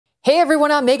Hey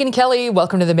everyone, I'm Megyn Kelly.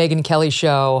 Welcome to the Megyn Kelly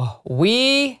Show.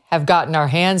 We have gotten our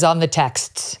hands on the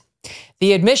texts.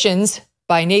 The admissions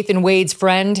by Nathan Wade's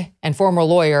friend and former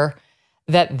lawyer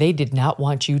that they did not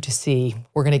want you to see.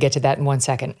 We're going to get to that in 1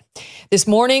 second. This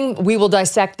morning, we will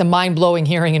dissect the mind-blowing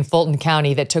hearing in Fulton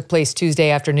County that took place Tuesday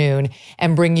afternoon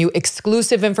and bring you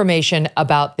exclusive information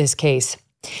about this case.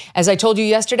 As I told you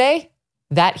yesterday,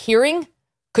 that hearing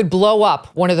could blow up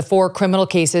one of the 4 criminal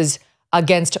cases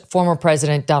against former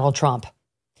President Donald Trump.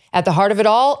 At the heart of it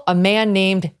all, a man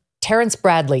named Terrence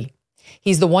Bradley.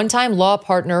 He's the one-time law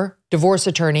partner, divorce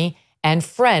attorney, and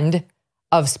friend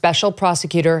of Special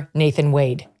Prosecutor Nathan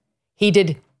Wade. He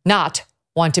did not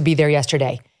want to be there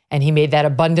yesterday, and he made that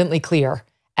abundantly clear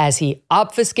as he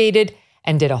obfuscated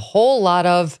and did a whole lot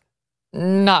of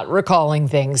not recalling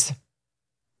things.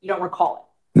 You don't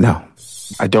recall it? No,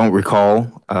 I don't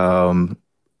recall.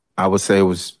 I would say it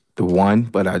was the one,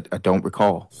 but I don't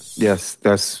recall. Yes,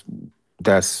 that's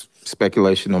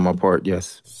speculation on my part,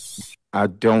 yes. I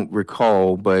don't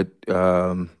recall, but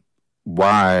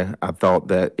why I thought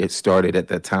that it started at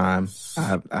that time,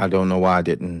 I don't know why I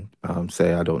didn't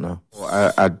say I don't know.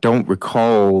 I don't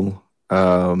recall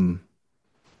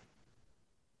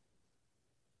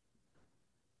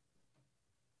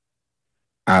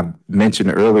I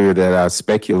mentioned earlier that I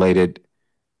speculated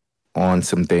on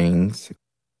some things.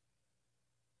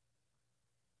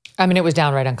 I mean, it was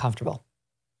downright uncomfortable.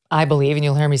 I believe, and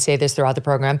you'll hear me say this throughout the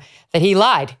program, that he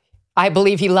lied. I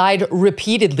believe he lied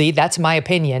repeatedly, that's my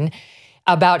opinion,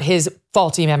 about his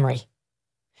faulty memory.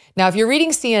 Now, if you're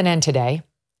reading CNN today,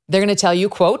 they're going to tell you,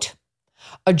 quote,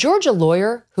 a Georgia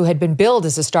lawyer who had been billed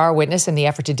as a star witness in the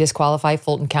effort to disqualify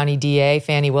Fulton County DA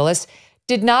Fani Willis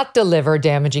did not deliver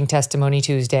damaging testimony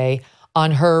Tuesday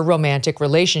on her romantic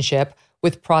relationship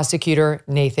with prosecutor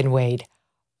Nathan Wade.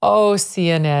 Oh,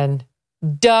 CNN.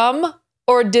 Dumb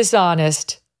or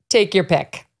dishonest? Take your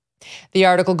pick. The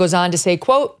article goes on to say,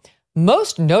 quote,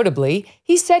 most notably,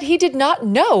 he said he did not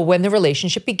know when the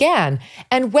relationship began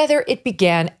and whether it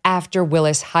began after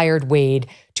Willis hired Wade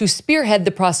to spearhead the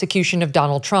prosecution of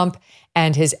Donald Trump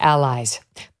and his allies.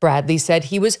 Bradley said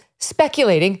he was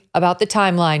speculating about the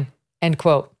timeline, end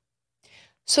quote.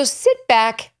 So sit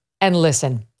back and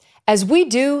listen as we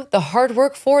do the hard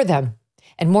work for them,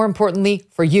 and more importantly,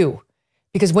 for you.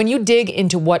 Because when you dig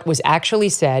into what was actually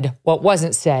said, what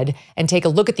wasn't said, and take a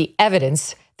look at the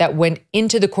evidence that went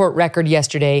into the court record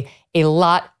yesterday, a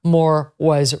lot more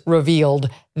was revealed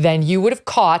than you would have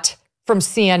caught from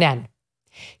CNN.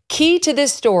 Key to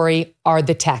this story are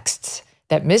the texts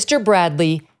that Mr.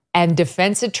 Bradley and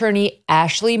defense attorney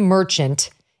Ashley Merchant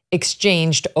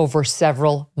exchanged over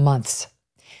several months.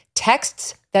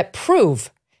 Texts that prove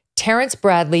Terrence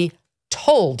Bradley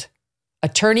told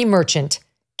attorney Merchant,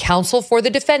 counsel for the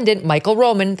defendant, Michael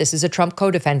Roman, this is a Trump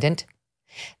co-defendant,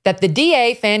 that the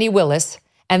DA, Fani Willis,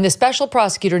 and the special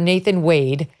prosecutor, Nathan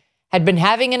Wade, had been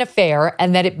having an affair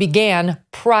and that it began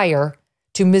prior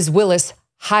to Ms. Willis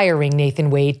hiring Nathan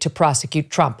Wade to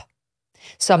prosecute Trump,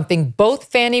 something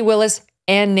both Fani Willis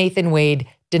and Nathan Wade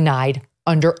denied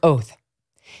under oath.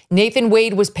 Nathan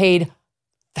Wade was paid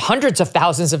hundreds of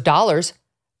thousands of dollars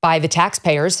by the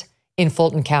taxpayers in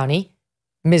Fulton County.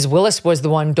 Ms. Willis was the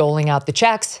one doling out the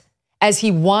checks as he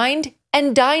wined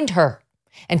and dined her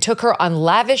and took her on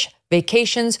lavish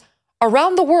vacations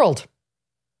around the world.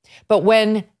 But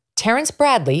when Terrence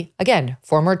Bradley, again,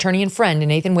 former attorney and friend to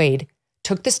Nathan Wade,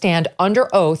 took the stand under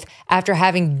oath after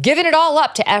having given it all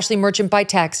up to Ashley Merchant by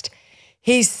text,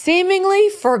 he seemingly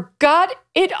forgot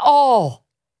it all.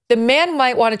 The man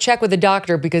might want to check with a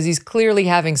doctor because he's clearly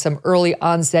having some early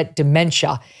onset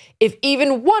dementia, if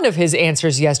even one of his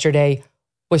answers yesterday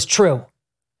was true.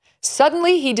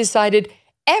 Suddenly, he decided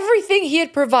everything he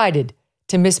had provided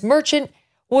to Miss Merchant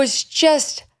was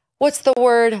just, what's the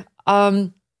word?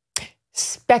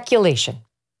 Speculation.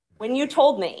 When you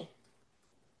told me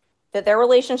that their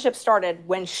relationship started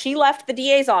when she left the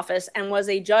DA's office and was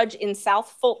a judge in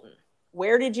South Fulton,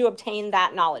 where did you obtain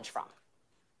that knowledge from?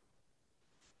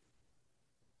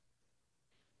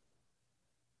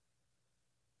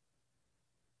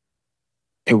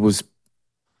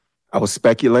 I was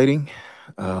speculating.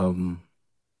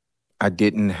 I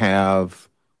didn't have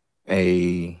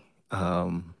a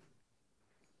no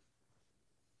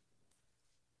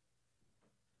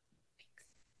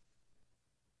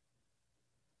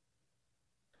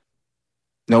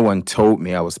one told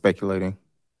me I was speculating.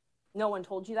 No one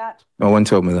told you that? No one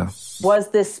told me that.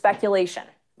 Was this speculation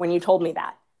when you told me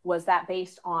that? Was that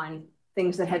based on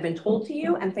things that had been told to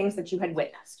you and things that you had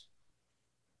witnessed?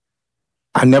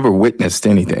 I never witnessed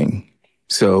anything.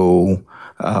 So,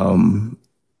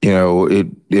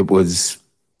 it was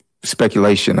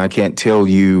speculation. I can't tell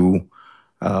you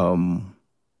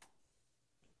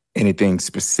anything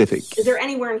specific. Is there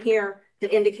anywhere in here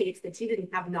that indicates that you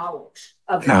didn't have knowledge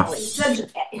of No. that? Judge,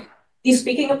 these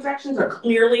speaking objections are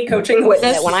clearly coaching the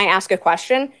witness. When I ask a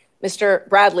question, Mr.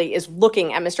 Bradley is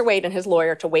looking at Mr. Wade and his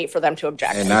lawyer to wait for them to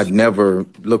object. And I'd never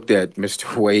looked at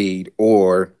Mr. Wade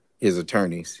or his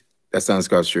attorneys. That sounds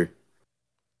true.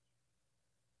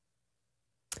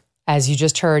 As you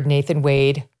just heard, Nathan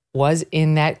Wade was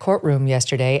in that courtroom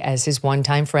yesterday as his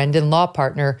one-time friend and law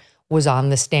partner was on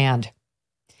the stand.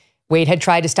 Wade had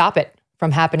tried to stop it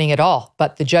from happening at all,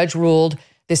 but the judge ruled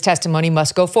this testimony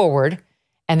must go forward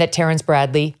and that Terrence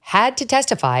Bradley had to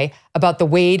testify about the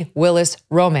Wade-Willis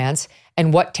romance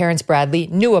and what Terrence Bradley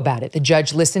knew about it. The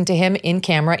judge listened to him in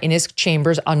camera in his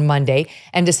chambers on Monday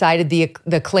and decided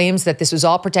the claims that this was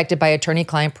all protected by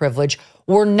attorney-client privilege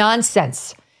were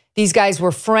nonsense. These guys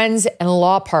were friends and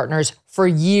law partners for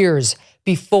years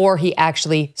before he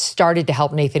actually started to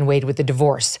help Nathan Wade with the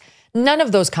divorce. None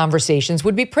of those conversations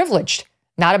would be privileged.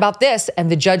 Not about this, and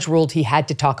the judge ruled he had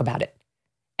to talk about it.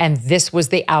 And this was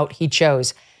the out he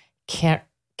chose. Can't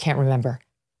remember.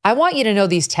 I want you to know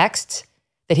these texts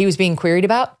that he was being queried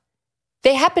about,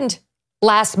 they happened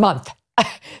last month.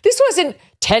 This wasn't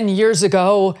 10 years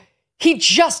ago. He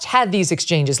just had these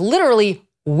exchanges literally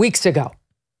weeks ago.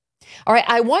 All right,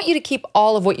 I want you to keep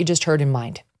all of what you just heard in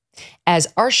mind as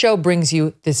our show brings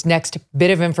you this next bit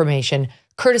of information,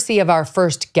 courtesy of our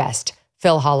first guest,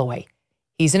 Phil Holloway.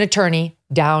 He's an attorney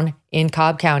down in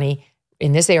Cobb County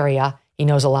in this area. He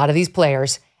knows a lot of these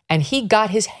players, and he got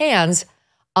his hands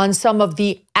on some of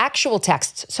the actual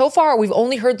texts. So far, we've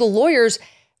only heard the lawyers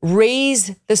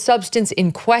raise the substance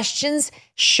in questions,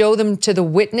 show them to the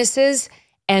witnesses,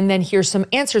 and then hear some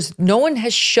answers. No one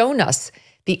has shown us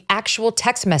the actual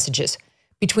text messages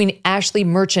between Ashley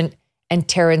Merchant and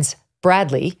Terrence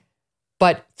Bradley,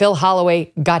 but Phil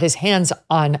Holloway got his hands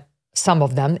on some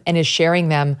of them and is sharing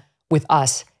them with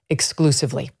us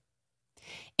exclusively.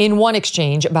 In one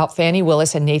exchange about Fani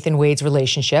Willis and Nathan Wade's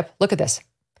relationship, look at this.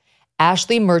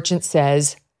 Ashley Merchant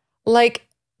says,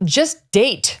 just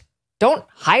date. Don't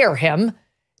hire him.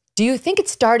 Do you think it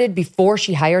started before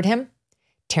she hired him?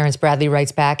 Terrence Bradley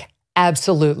writes back,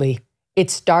 absolutely. It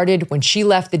started when she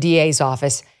left the DA's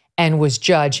office and was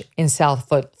judge in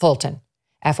South Fulton.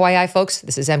 FYI, folks,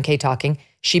 this is MK talking.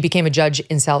 She became a judge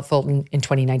in South Fulton in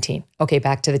 2019. Okay,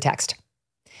 back to the text.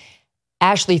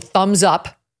 Ashley thumbs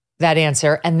up that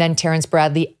answer, and then Terrence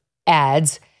Bradley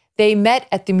adds, they met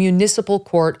at the municipal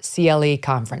court CLE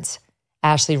conference.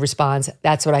 Ashley responds,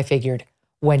 that's what I figured,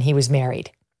 when he was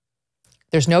married.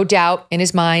 There's no doubt in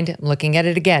his mind, I'm looking at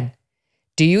it again.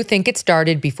 Do you think it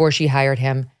started before she hired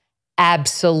him?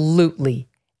 Absolutely.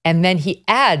 And then he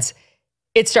adds,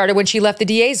 it started when she left the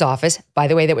DA's office. By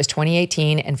the way, that was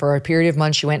 2018. And for a period of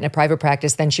months, she went into private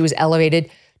practice. Then she was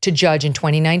elevated to judge in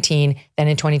 2019. Then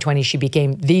in 2020, she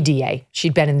became the DA.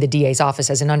 She'd been in the DA's office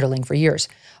as an underling for years.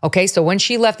 Okay, so when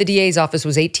she left the DA's office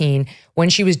was 18. When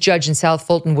she was judge in South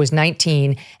Fulton was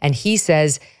 19. And he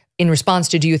says, in response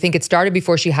to, do you think it started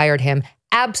before she hired him?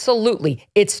 Absolutely.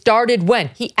 It started when?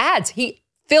 He adds, he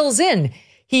fills in.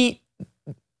 He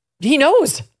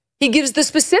knows. He gives the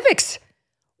specifics.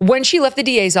 When she left the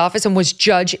DA's office and was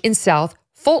judge in South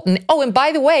Fulton. Oh, and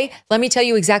by the way, let me tell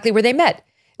you exactly where they met.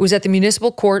 It was at the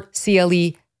municipal court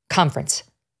CLE conference.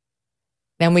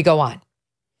 Then we go on.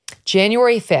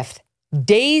 January 5th,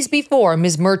 days before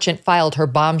Ms. Merchant filed her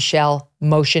bombshell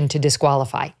motion to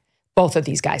disqualify both of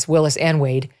these guys, Willis and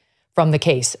Wade, from the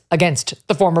case against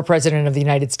the former president of the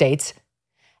United States,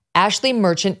 Ashley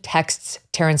Merchant texts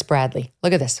Terrence Bradley.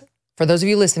 Look at this. For those of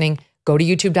you listening, go to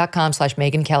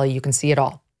youtube.com/Megyn Kelly. You can see it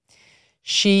all.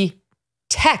 She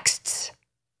texts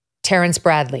Terrence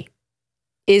Bradley.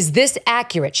 Is this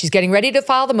accurate? She's getting ready to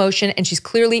file the motion and she's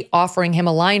clearly offering him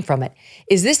a line from it.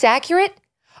 Is this accurate?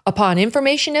 Upon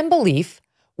information and belief,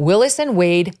 Willis and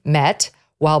Wade met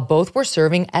while both were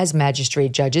serving as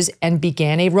magistrate judges and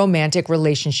began a romantic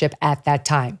relationship at that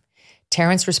time.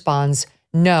 Terrence responds,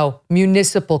 no,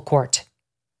 municipal court.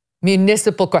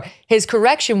 Municipal court. His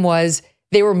correction was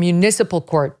they were municipal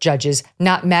court judges,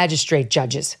 not magistrate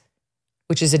judges,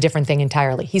 which is a different thing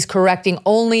entirely. He's correcting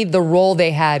only the role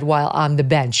they had while on the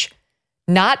bench,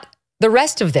 not the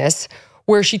rest of this,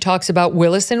 where she talks about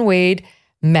Willis and Wade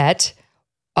met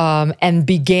and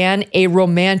began a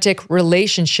romantic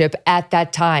relationship at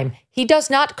that time. He does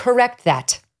not correct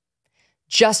that.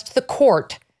 Just the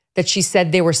court that she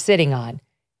said they were sitting on.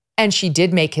 And she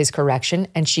did make his correction,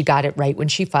 and she got it right when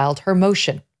she filed her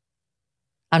motion.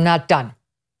 I'm not done.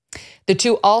 The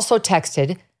two also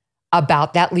texted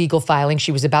about that legal filing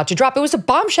she was about to drop. It was a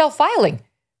bombshell filing.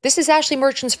 This is Ashley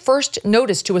Merchant's first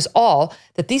notice to us all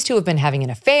that these two have been having an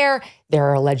affair. There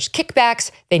are alleged kickbacks.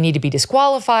 They need to be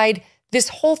disqualified. This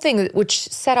whole thing, which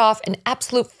set off an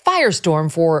absolute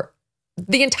firestorm for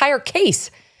the entire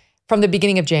case from the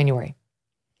beginning of January.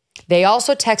 They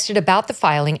also texted about the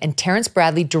filing, and Terrence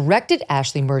Bradley directed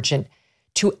Ashley Merchant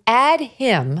to add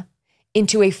him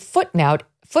into a footnote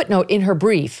in her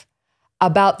brief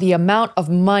about the amount of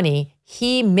money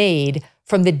he made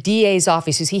from the DA's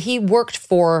office. You see, he worked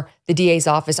for the DA's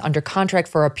office under contract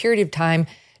for a period of time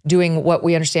doing what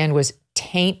we understand was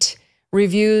taint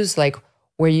reviews, like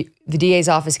where the DA's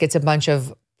office gets a bunch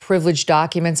of privileged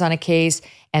documents on a case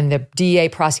and the DA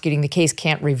prosecuting the case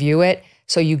can't review it.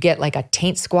 So you get like a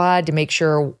taint squad to make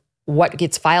sure what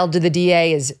gets filed to the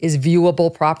DA is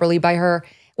viewable properly by her.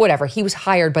 Whatever. He was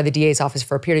hired by the DA's office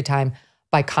for a period of time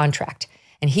by contract.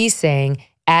 And he's saying,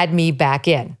 add me back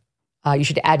in. You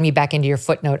should add me back into your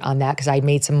footnote on that because I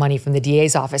made some money from the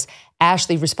DA's office.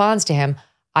 Ashley responds to him,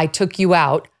 I took you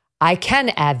out. I can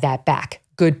add that back.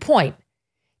 Good point.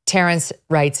 Terrence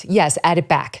writes, yes, add it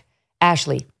back.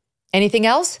 Ashley, anything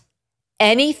else?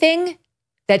 Anything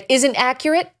that isn't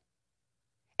accurate?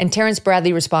 And Terrence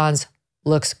Bradley responds,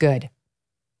 looks good.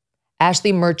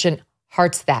 Ashley Merchant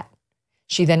hearts that.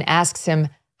 She then asks him,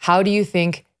 how do you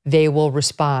think they will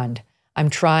respond? I'm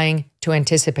trying to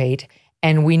anticipate.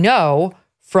 And we know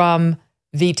from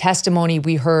the testimony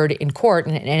we heard in court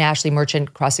and Ashley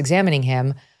Merchant cross-examining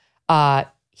him,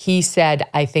 he said,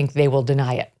 I think they will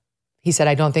deny it. He said,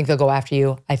 I don't think they'll go after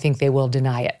you. I think they will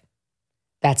deny it.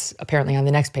 That's apparently on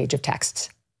the next page of texts.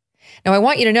 Now, I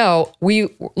want you to know,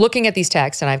 looking at these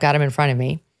texts, and I've got them in front of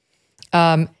me,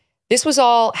 this was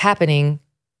all happening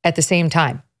at the same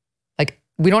time. Like,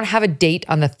 we don't have a date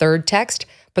on the third text,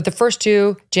 but the first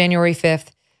two, January 5th,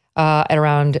 at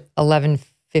around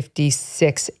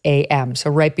 11:56 a.m.,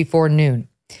 so right before noon.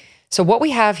 So what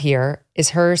we have here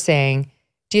is her saying,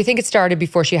 do you think it started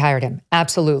before she hired him?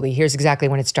 Absolutely. Here's exactly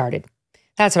when it started.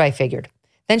 That's what I figured.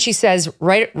 Then she says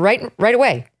right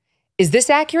away, is this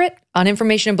accurate? On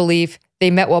information and belief,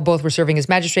 they met while both were serving as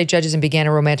magistrate judges and began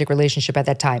a romantic relationship at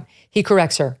that time. He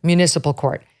corrects her, municipal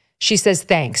court. She says,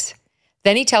 thanks.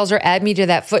 Then he tells her, add me to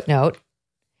that footnote.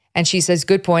 And she says,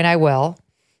 good point, I will.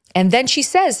 And then she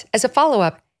says, as a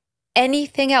follow-up,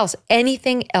 anything else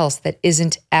that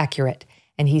isn't accurate.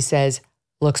 And he says,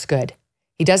 looks good.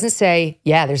 He doesn't say,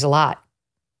 yeah, there's a lot.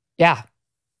 Yeah,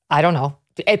 I don't know.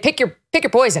 Pick your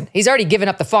poison. He's already given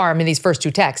up the farm in these first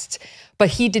two texts. But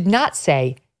he did not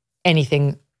say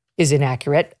anything is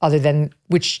inaccurate other than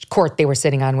which court they were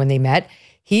sitting on when they met.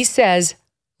 He says,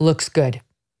 looks good.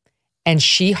 And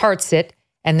she hearts it.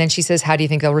 And then she says, how do you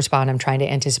think they'll respond? I'm trying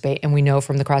to anticipate. And we know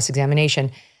from the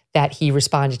cross-examination that he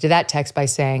responded to that text by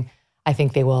saying, I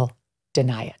think they will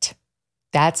deny it.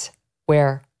 That's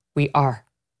where we are.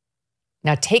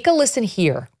 Now take a listen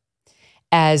here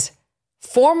as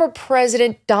former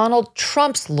President Donald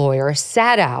Trump's lawyer,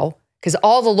 Sadow, because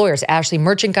all the lawyers, Ashley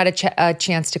Merchant got a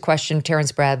chance to question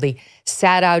Terrence Bradley,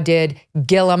 Sadow did,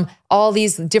 Gillum, all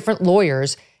these different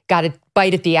lawyers got a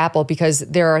bite at the apple because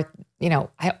there are,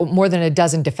 more than a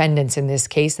dozen defendants in this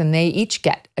case, and they each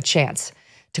get a chance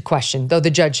to question, though the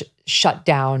judge shut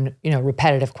down,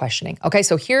 repetitive questioning. Okay,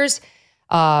 so here's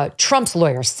Trump's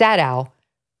lawyer, Sadow,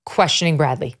 questioning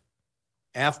Bradley.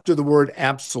 After the word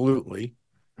absolutely,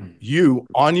 you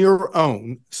on your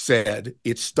own said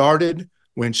it started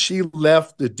when she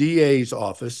left the DA's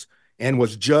office and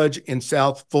was judge in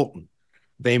South Fulton.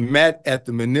 They met at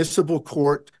the municipal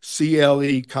court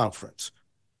CLE conference.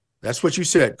 That's what you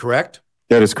said, correct?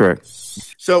 That is correct.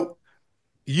 So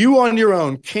you on your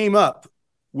own came up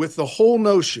with the whole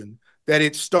notion that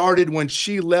it started when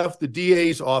she left the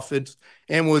DA's office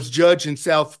and was judge in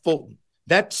South Fulton.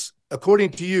 That's,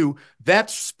 according to you,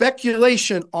 that's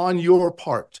speculation on your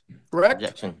part, correct?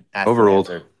 Objection.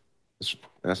 Overruled.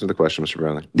 Answer the question, Mr.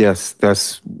 Bradley. Yes,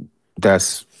 that's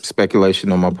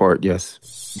speculation on my part,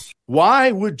 yes.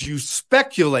 Why would you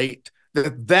speculate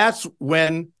that that's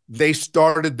when they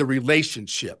started the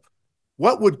relationship?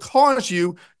 What would cause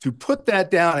you to put that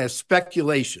down as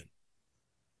speculation?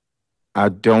 I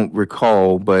don't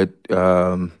recall, but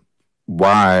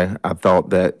why I thought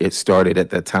that it started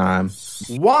at that time.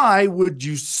 Why would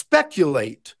you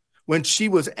speculate when she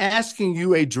was asking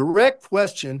you a direct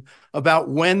question about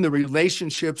when the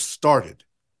relationship started?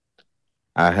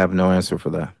 I have no answer for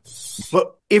that.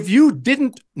 But if you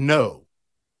didn't know,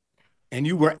 and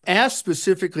you were asked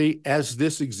specifically as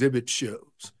this exhibit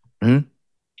shows, maybe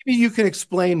you can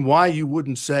explain why you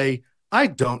wouldn't say, I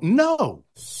don't know.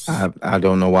 I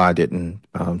don't know why I didn't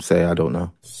say I don't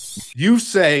know. You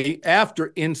say after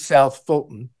in South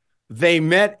Fulton they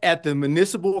met at the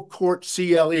municipal court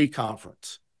CLE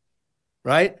conference,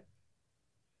 right?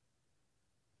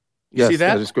 You see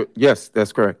that? That is good. Yes,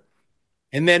 that's correct.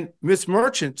 And then Miss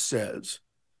Merchant says,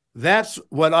 that's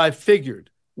what I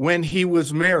figured when he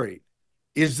was married.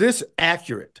 Is this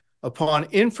accurate? Upon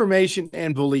information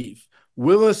and belief,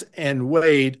 Willis and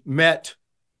Wade met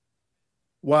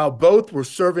while both were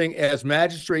serving as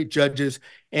magistrate judges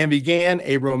and began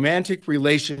a romantic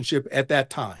relationship at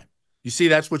that time. You see,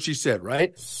 that's what she said,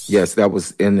 right? Yes, that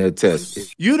was in the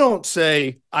test. You don't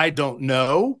say, I don't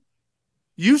know.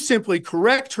 You simply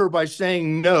correct her by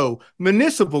saying no,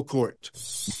 municipal court.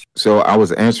 So I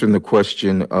was answering the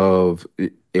question of,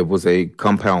 it was a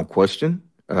compound question.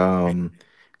 And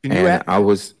I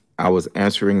was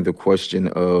answering the question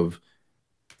of,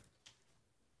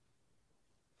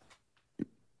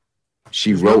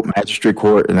 she wrote magistrate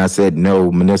court, and I said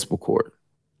no, municipal court.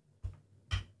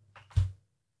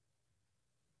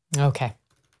 Okay.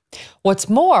 What's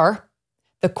more,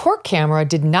 the court camera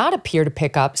did not appear to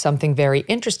pick up something very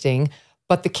interesting,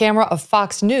 but the camera of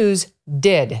Fox News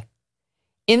did.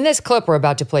 In this clip we're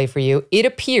about to play for you, it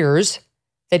appears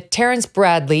that Terrence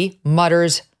Bradley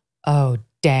mutters, "Oh,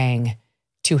 dang,"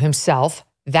 to himself.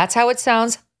 That's how it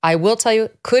sounds. I will tell you,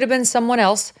 it could have been someone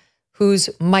else whose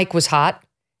mic was hot.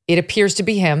 It appears to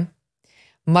be him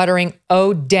muttering,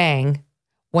 "Oh, dang,"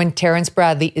 when Terrence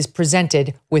Bradley is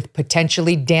presented with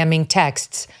potentially damning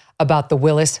texts about the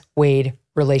Willis-Wade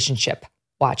relationship.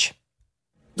 Watch.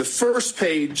 The first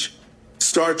page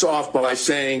starts off by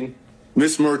saying,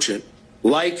 Miss Merchant,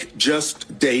 like,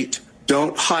 just date,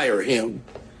 don't hire him.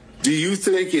 Do you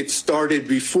think it started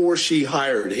before she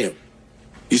hired him?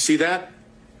 You see that?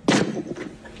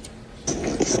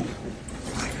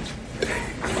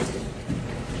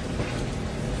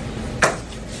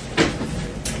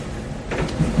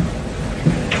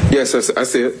 Yes, I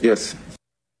see it. Yes.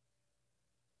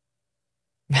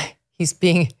 He's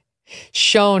being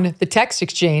shown the text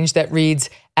exchange that reads,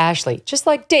 "Ashley, just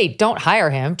like date, don't hire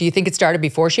him. Do you think it started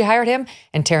before she hired him?"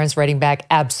 And Terrence writing back,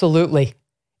 "Absolutely.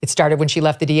 It started when she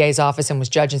left the DA's office and was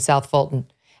judge in South Fulton."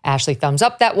 Ashley thumbs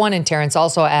up that one, and Terrence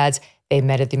also adds, "They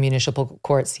met at the municipal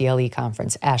court CLE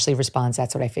conference." Ashley responds,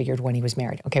 "That's what I figured when he was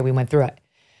married." Okay, we went through it.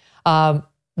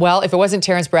 Well, if it wasn't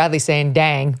Terrence Bradley saying,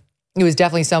 "Dang," it was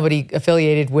definitely somebody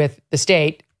affiliated with the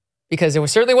state, because it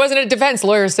certainly wasn't a defense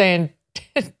lawyer saying,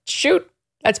 "Shoot,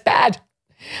 that's bad."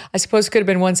 I suppose it could have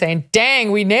been one saying,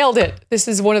 "Dang, we nailed it. This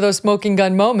is one of those smoking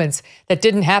gun moments." That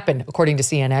didn't happen, according to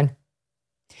CNN.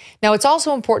 Now, it's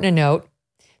also important to note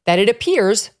that it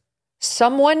appears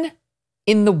someone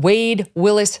in the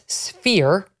Wade-Willis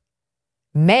sphere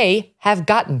may have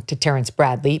gotten to Terrence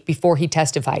Bradley before he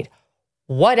testified.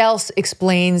 What else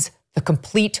explains the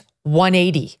complete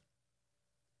 180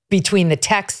 between the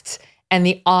texts and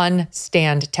the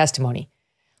on-stand testimony?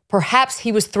 Perhaps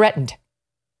he was threatened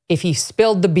if he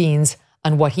spilled the beans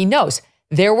on what he knows.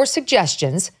 There were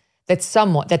suggestions that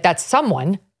that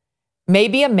someone may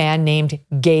be a man named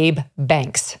Gabe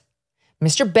Banks.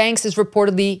 Mr. Banks is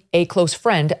reportedly a close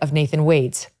friend of Nathan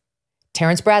Wade's.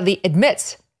 Terrence Bradley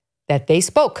admits that they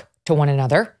spoke to one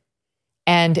another,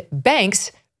 and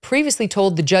Banks previously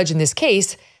told the judge in this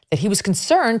case that he was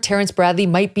concerned Terrence Bradley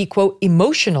might be, quote,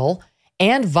 emotional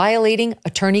and violating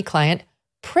attorney-client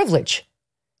privilege.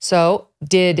 So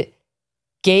did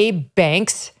Gabe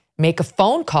Banks make a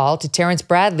phone call to Terrence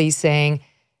Bradley saying,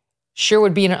 "Sure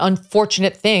would be an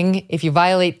unfortunate thing if you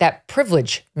violate that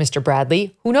privilege, Mr.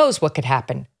 Bradley. Who knows what could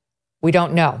happen?" We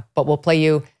don't know, but we'll play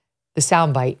you the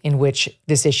soundbite in which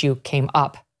this issue came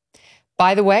up.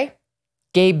 By the way,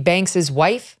 Gabe Banks'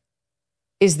 wife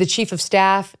is the chief of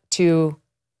staff to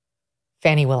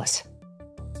Fani Willis.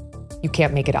 You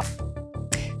can't make it up.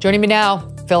 Joining me now,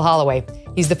 Phil Holloway.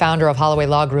 He's the founder of Holloway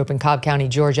Law Group in Cobb County,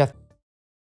 Georgia.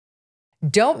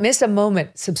 Don't miss a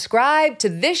moment. Subscribe to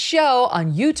this show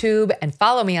on YouTube and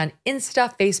follow me on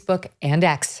Insta, Facebook, and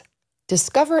X.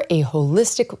 Discover a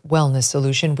holistic wellness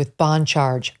solution with Bond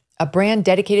Charge, a brand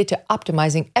dedicated to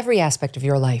optimizing every aspect of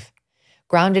your life.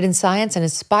 Grounded in science and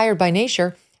inspired by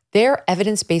nature, their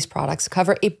evidence-based products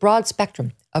cover a broad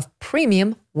spectrum of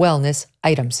premium wellness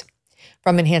items.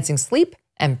 From enhancing sleep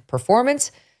and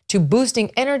performance to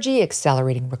boosting energy,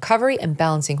 accelerating recovery, and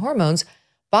balancing hormones,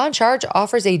 Bond Charge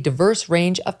offers a diverse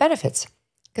range of benefits.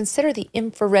 Consider the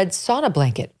infrared sauna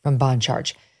blanket from Bond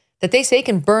Charge that they say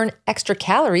can burn extra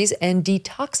calories and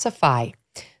detoxify.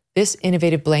 This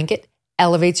innovative blanket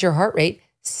elevates your heart rate,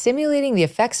 simulating the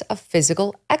effects of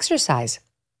physical exercise.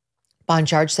 Bond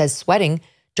Charge says sweating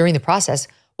during the process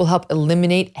will help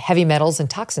eliminate heavy metals and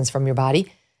toxins from your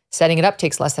body. Setting it up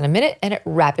takes less than a minute, and it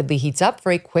rapidly heats up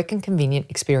for a quick and convenient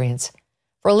experience.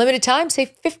 For a limited time,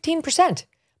 save 15%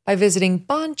 by visiting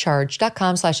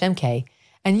bondcharge.com/MK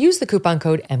and use the coupon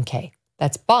code MK.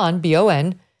 That's bond,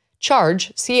 B-O-N,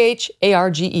 charge,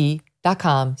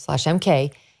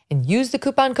 CHARGE.com/MK, and use the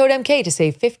coupon code MK to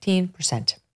save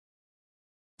 15%.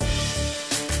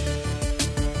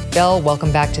 Bill,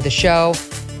 welcome back to the show.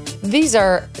 These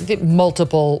are the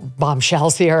multiple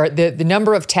bombshells here. The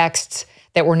number of texts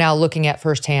that we're now looking at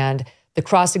firsthand, the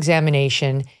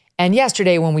cross-examination. And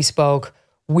yesterday when we spoke,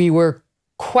 we were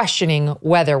questioning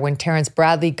whether when Terrence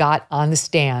Bradley got on the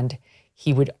stand,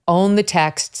 he would own the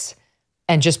texts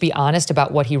and just be honest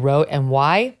about what he wrote and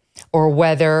why, or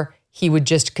whether he would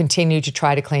just continue to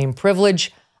try to claim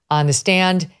privilege on the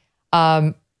stand.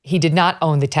 He did not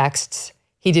own the texts.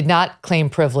 He did not claim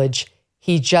privilege.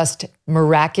 He just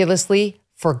miraculously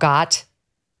forgot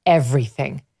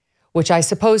everything, which I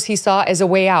suppose he saw as a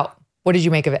way out. What did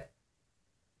you make of it?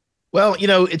 Well,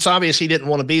 it's obvious he didn't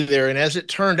want to be there. And as it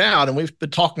turned out, and we've been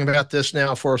talking about this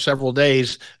now for several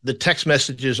days, the text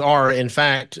messages are, in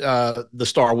fact, the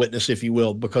star witness, if you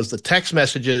will, because the text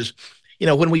messages,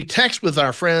 when we text with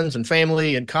our friends and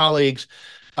family and colleagues,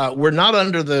 we're not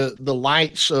under the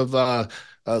lights of a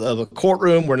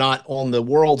courtroom. We're not on the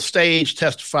world stage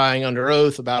testifying under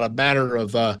oath about a matter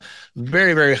of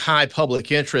very, very high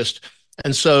public interest.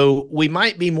 And so we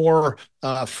might be more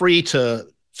free to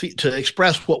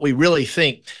express what we really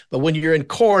think. But when you're in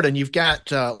court and you've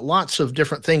got lots of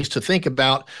different things to think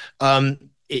about,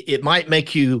 it might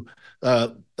make you,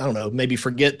 maybe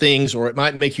forget things, or it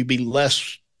might make you be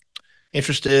less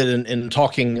interested in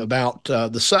talking about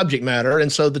the subject matter.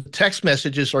 And so the text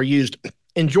messages are used.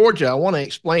 In Georgia, I want to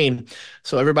explain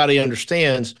so everybody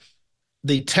understands,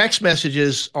 the text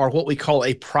messages are what we call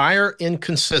a prior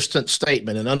inconsistent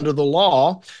statement. And under the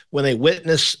law, when a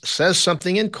witness says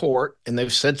something in court and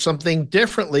they've said something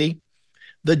differently,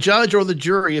 the judge or the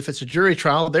jury, if it's a jury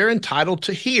trial, they're entitled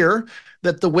to hear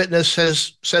that the witness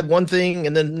has said one thing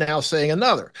and then now saying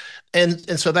another.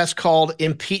 And so that's called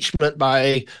impeachment by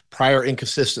a prior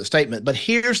inconsistent statement. But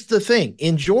here's the thing.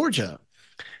 In Georgia,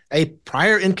 a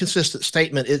prior inconsistent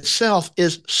statement itself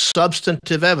is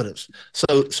substantive evidence.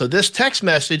 So this text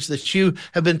message that you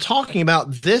have been talking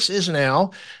about, this is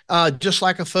now just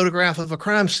like a photograph of a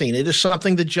crime scene. It is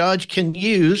something the judge can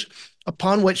use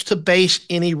upon which to base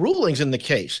any rulings in the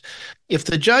case. If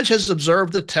the judge has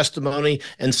observed the testimony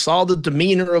and saw the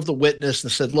demeanor of the witness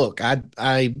and said, look,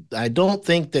 I don't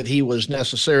think that he was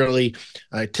necessarily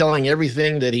telling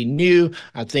everything that he knew.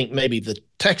 I think maybe the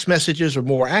text messages are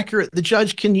more accurate. The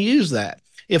judge can use that.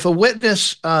 If a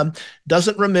witness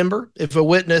doesn't remember, if a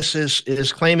witness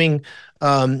is claiming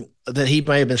that he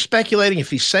may have been speculating,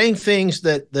 if he's saying things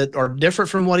that are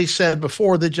different from what he said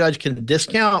before, the judge can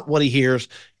discount what he hears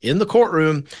in the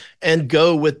courtroom and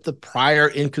go with the prior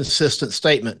inconsistent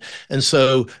statement. And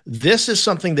so this is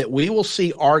something that we will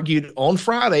see argued on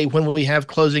Friday when we have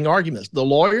closing arguments. The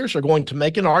lawyers are going to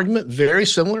make an argument very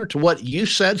similar to what you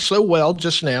said so well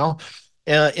just now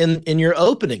in your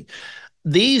opening.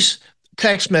 These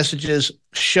text messages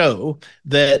show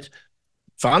that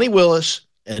Fani Willis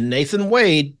and Nathan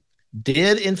Wade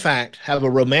did, in fact, have a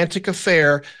romantic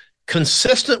affair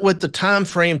consistent with the time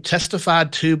frame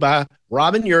testified to by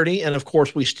Robin Yurdy. And of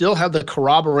course, we still have the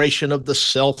corroboration of the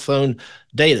cell phone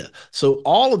data. So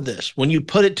all of this, when you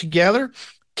put it together,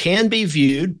 can be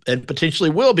viewed and potentially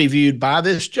will be viewed by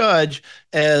this judge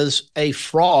as a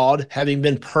fraud having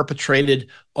been perpetrated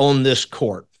on this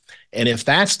court. And if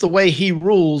that's the way he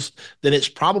rules, then it's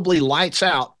probably lights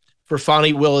out for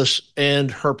Fani Willis and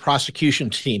her prosecution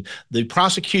team. The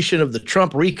prosecution of the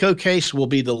Trump RICO case will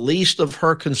be the least of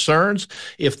her concerns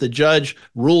if the judge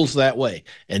rules that way.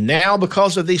 And now,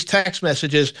 because of these text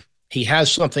messages, he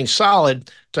has something solid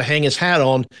to hang his hat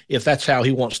on if that's how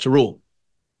he wants to rule.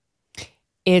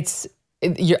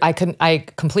 I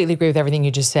completely agree with everything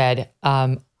you just said.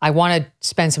 I want to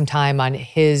spend some time on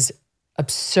his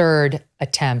absurd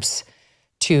attempts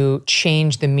to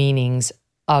change the meanings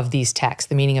of these texts,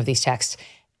 the meaning of these texts.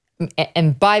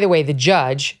 And by the way, the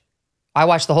judge, I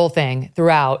watched the whole thing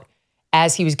throughout,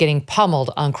 as he was getting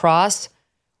pummeled on cross,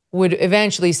 would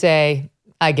eventually say,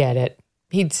 I get it.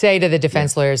 He'd say to the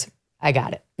defense lawyers, I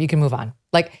got it. You can move on.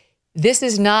 Like, this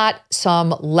is not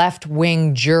some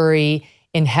left-wing jury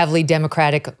in heavily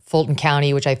Democratic Fulton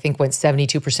County, which I think went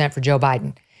 72% for Joe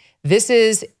Biden. This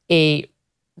is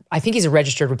I think he's a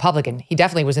registered Republican. He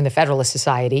definitely was in the Federalist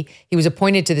Society. He was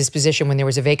appointed to this position when there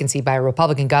was a vacancy by a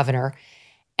Republican governor.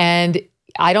 And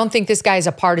I don't think this guy is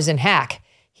a partisan hack.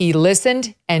 He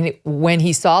listened, and when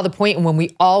he saw the point, and when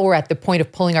we all were at the point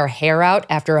of pulling our hair out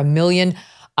after a million,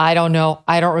 I don't know,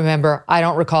 I don't remember, I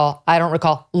don't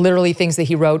recall, literally things that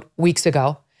he wrote weeks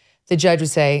ago, the judge would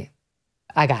say,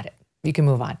 I got it. You can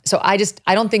move on. So I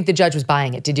don't think the judge was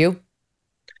buying it. Did you?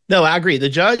 No, I agree. The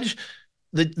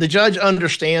judge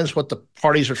understands what the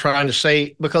parties are trying to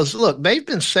say, because look, they've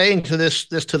been saying to this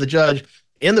to the judge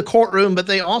in the courtroom, but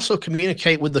they also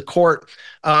communicate with the court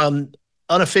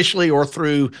unofficially or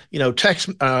through text,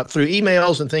 through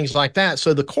emails and things like that.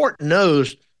 So the court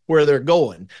knows where they're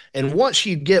going. And once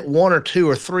you get one or two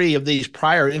or three of these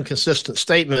prior inconsistent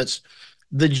statements,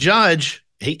 the judge,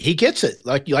 he gets it,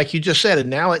 like you just said, and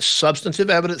now it's substantive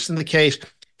evidence in the case.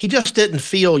 He just didn't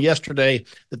feel yesterday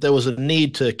that there was a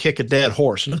need to kick a dead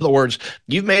horse. In other words,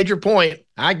 you've made your point.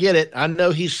 I get it. I know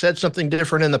he's said something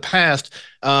different in the past.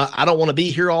 I don't want to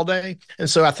be here all day. And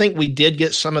so I think we did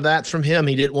get some of that from him.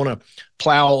 He didn't want to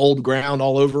plow old ground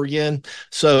all over again.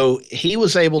 So he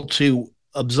was able to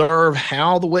observe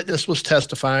how the witness was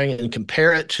testifying and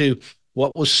compare it to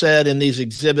what was said in these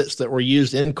exhibits that were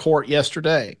used in court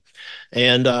yesterday.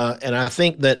 And I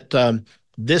think that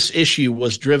this issue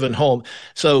was driven home.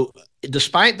 So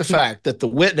despite the fact that the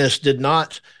witness did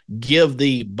not give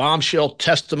the bombshell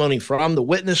testimony from the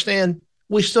witness stand,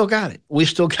 we still got it. We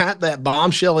still got that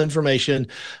bombshell information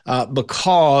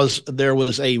because there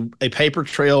was a paper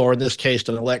trail, or in this case,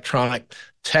 an electronic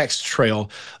text trail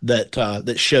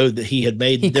that showed that he had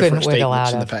made different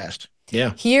statements in the past.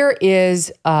 Yeah. Here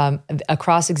is a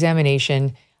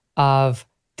cross-examination of,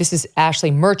 this is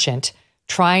Ashley Merchant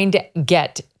trying to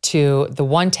get to the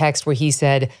one text where he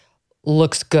said,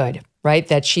 looks good, right?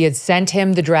 That she had sent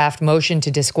him the draft motion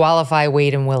to disqualify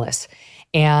Wade and Willis.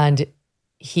 And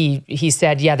he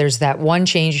said, yeah, there's that one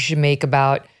change you should make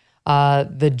about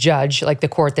the judge, like the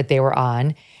court that they were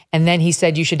on. And then he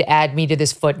said, you should add me to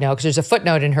this footnote, because there's a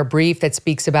footnote in her brief that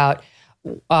speaks about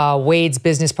Wade's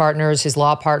business partners, his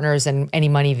law partners, and any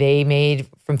money they made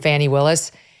from Fani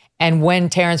Willis. And when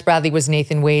Terrence Bradley was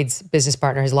Nathan Wade's business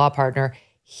partner, his law partner,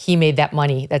 he made that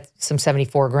money, that's some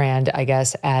 $74,000, I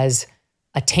guess, as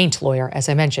a taint lawyer, as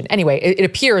I mentioned. Anyway, it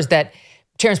appears that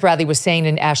Terrence Bradley was saying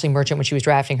to Ashley Merchant when she was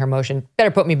drafting her motion,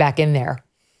 better put me back in there.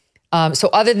 So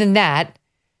other than that,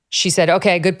 she said,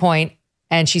 okay, good point.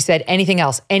 And she said, anything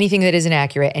else, anything that isn't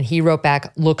accurate. And he wrote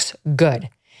back, looks good.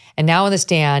 And now on the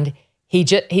stand, he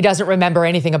doesn't remember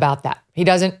anything about that. He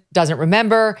doesn't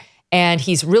remember. And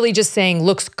he's really just saying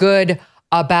looks good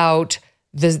about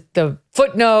the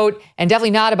footnote, and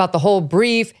definitely not about the whole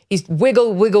brief. He's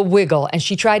wiggle, wiggle, wiggle. And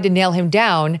she tried to nail him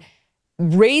down,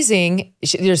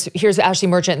 here's Ashley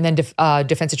Merchant and then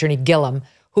defense attorney Gillum,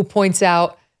 who points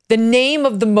out the name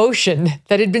of the motion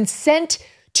that had been sent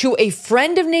to a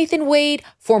friend of Nathan Wade,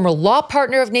 former law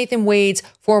partner of Nathan Wade's,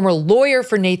 former lawyer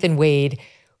for Nathan Wade,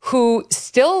 who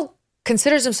still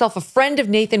considers himself a friend of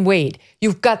Nathan Wade.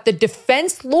 You've got the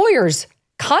defense lawyers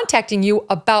contacting you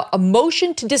about a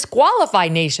motion to disqualify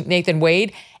Nathan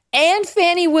Wade and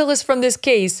Fani Willis from this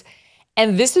case.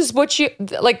 And this is what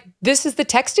this is the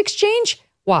text exchange?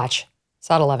 Watch. It's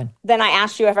at 11. Then I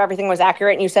asked you if everything was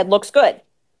accurate and you said, looks good.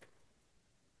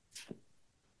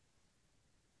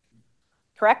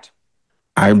 Correct?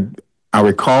 I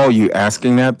recall you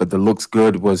asking that, but the looks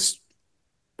good was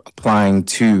applying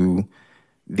to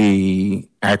the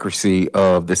accuracy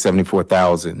of the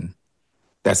 74,000.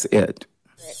 That's it.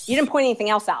 You didn't point anything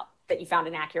else out that you found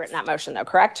inaccurate in that motion, though,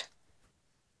 correct?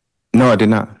 No, I did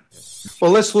not.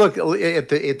 Well, let's look at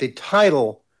the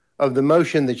title of the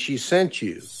motion that she sent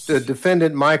you. The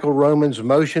defendant, Michael Roman's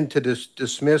motion to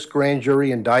dismiss grand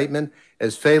jury indictment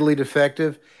as fatally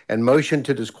defective and motion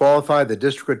to disqualify the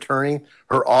district attorney,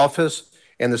 her office,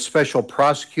 and the special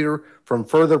prosecutor from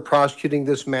further prosecuting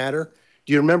this matter.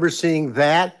 Do you remember seeing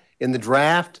that in the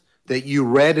draft that you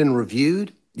read and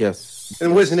reviewed? Yes.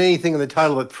 And it wasn't anything in the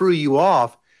title that threw you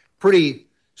off. Pretty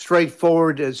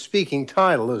straightforward speaking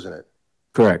title, isn't it?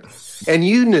 Correct. And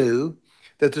you knew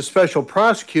that the special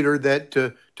prosecutor that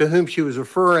to whom she was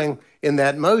referring in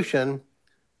that motion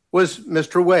was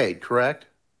Mr. Wade, correct?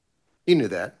 You knew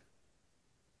that.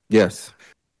 Yes.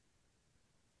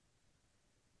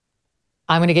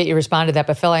 I'm going to get you to respond to that.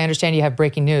 But Phil, I understand you have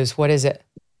breaking news. What is it?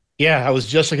 Yeah, I was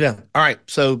just looking at it. All right.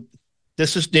 So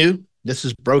this is new. This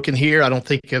is broken here. I don't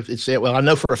think it's it. Well, I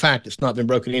know for a fact it's not been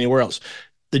broken anywhere else.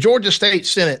 The Georgia State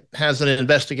Senate has an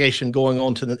investigation going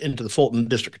on into the Fulton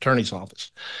District Attorney's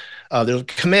Office. There's a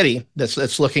committee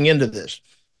that's looking into this.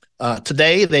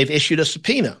 Today, they've issued a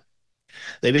subpoena.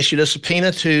 They've issued a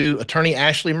subpoena to Attorney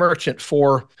Ashley Merchant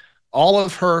for all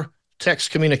of her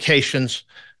text communications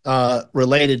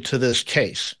related to this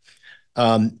case.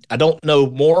 I don't know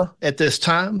more at this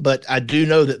time, but I do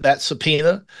know that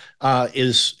subpoena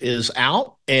is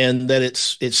out, and that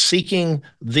it's seeking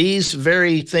these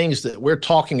very things that we're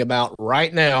talking about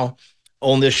right now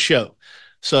on this show.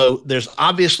 So there's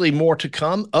obviously more to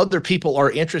come. Other people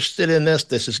are interested in this.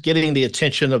 This is getting the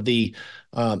attention of the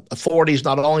authorities,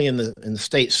 not only in the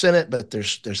state Senate, but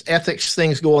there's ethics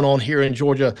things going on here in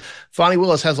Georgia. Fani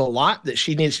Willis has a lot that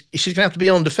she's going to have to be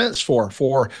on defense for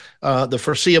the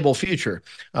foreseeable future.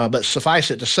 But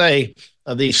suffice it to say,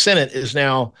 the Senate is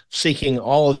now seeking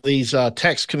all of these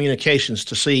text communications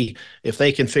to see if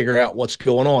they can figure out what's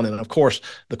going on. And of course,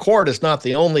 the court is not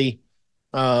the only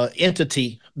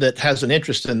entity that has an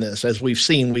interest in this. As we've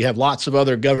seen, we have lots of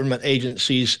other government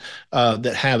agencies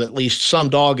that have at least some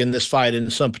dog in this fight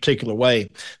in some particular way.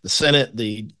 The Senate,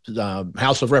 the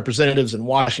House of Representatives in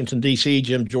Washington, D.C.,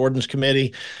 Jim Jordan's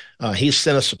committee, he's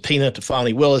sent a subpoena to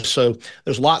Fani Willis. So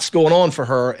there's lots going on for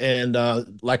her. And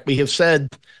like we have said,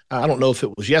 I don't know if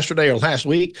it was yesterday or last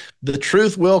week, the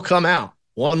truth will come out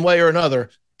one way or another.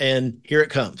 And here it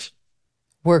comes.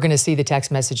 We're going to see the text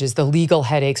messages. The legal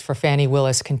headaches for Fani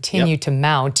Willis continue to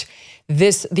mount.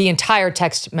 The entire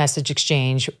text message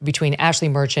exchange between Ashley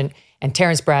Merchant and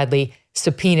Terrence Bradley,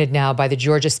 subpoenaed now by the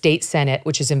Georgia State Senate,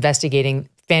 which is investigating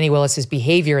Fani Willis's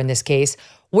behavior in this case.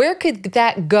 Where could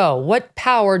that go? What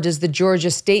power does the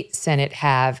Georgia State Senate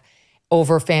have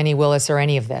over Fani Willis or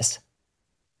any of this?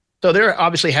 So they're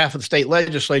obviously half of the state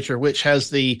legislature, which has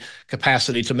the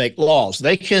capacity to make laws.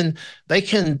 They can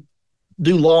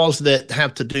do laws that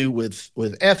have to do with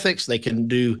ethics. They can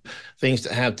do things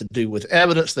that have to do with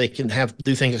evidence. They can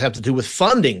do things that have to do with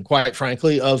funding, quite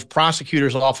frankly, of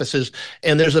prosecutors' offices.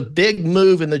 And there's a big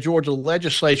move in the Georgia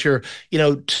legislature,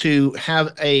 to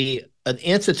have an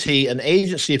entity, an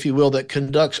agency, if you will, that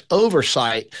conducts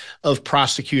oversight of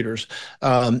prosecutors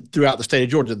throughout the state of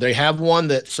Georgia. They have one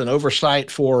that's an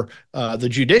oversight for the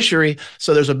judiciary.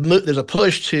 So there's a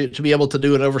push to be able to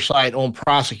do an oversight on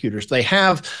prosecutors. They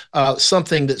have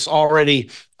something that's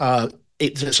already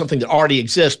it's something that already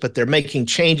exists, but they're making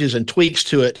changes and tweaks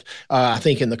to it, I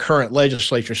think, in the current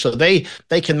legislature. So they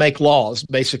can make laws,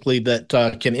 basically, that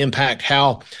can impact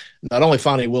how not only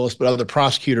Fani Willis, but other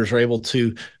prosecutors are able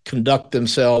to conduct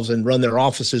themselves and run their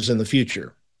offices in the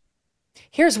future.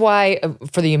 Here's why,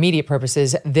 for the immediate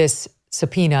purposes, this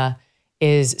subpoena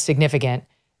is significant.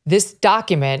 This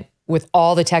document with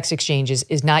all the text exchanges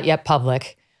is not yet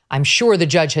public. I'm sure the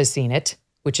judge has seen it,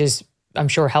 which is, I'm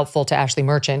sure, helpful to Ashley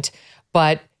Merchant,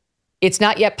 but it's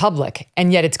not yet public,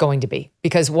 and yet it's going to be.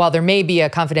 Because while there may be a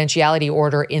confidentiality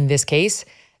order in this case,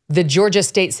 the Georgia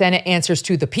State Senate answers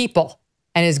to the people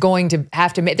and is going to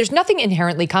have to make, there's nothing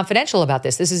inherently confidential about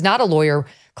this. This is not a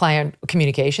lawyer-client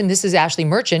communication. This is Ashley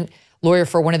Merchant, lawyer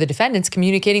for one of the defendants,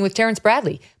 communicating with Terrence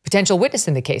Bradley, potential witness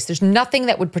in the case. There's nothing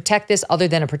that would protect this other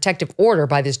than a protective order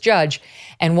by this judge.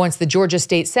 And once the Georgia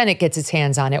State Senate gets its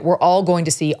hands on it, we're all going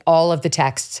to see all of the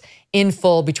texts in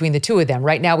full between the two of them.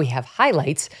 Right now we have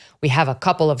highlights. We have a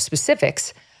couple of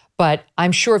specifics, but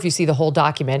I'm sure if you see the whole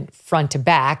document front to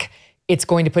back, it's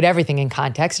going to put everything in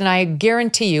context. And I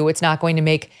guarantee you it's not going to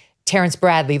make Terrence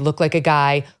Bradley look like a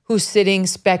guy who's sitting,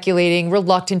 speculating,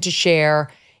 reluctant to share.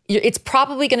 It's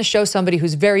probably going to show somebody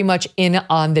who's very much in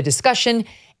on the discussion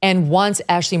and wants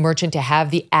Ashley Merchant to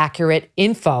have the accurate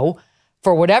info,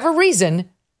 for whatever reason,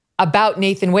 about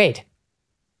Nathan Wade.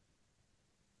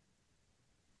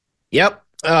 Yep.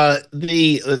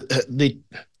 The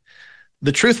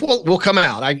truth will come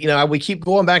out. We keep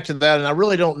going back to that, and I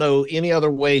really don't know any other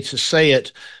way to say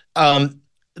it.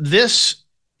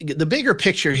 The bigger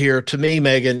picture here to me,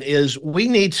 Megyn, is we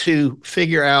need to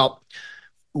figure out,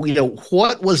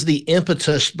 what was the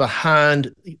impetus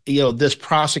behind, this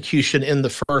prosecution in the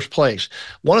first place?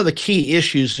 One of the key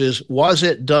issues is, was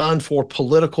it done for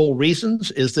political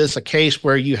reasons? Is this a case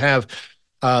where you have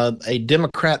a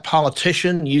Democrat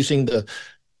politician using the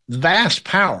vast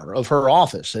power of her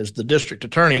office as the district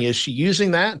attorney? Is she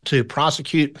using that to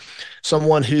prosecute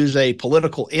someone who's a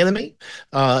political enemy?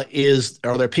 Are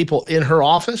there people in her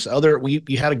office?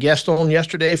 You had a guest on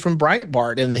yesterday from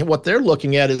Breitbart, and what they're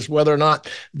looking at is whether or not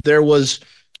there was,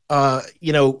 a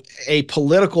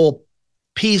political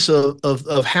piece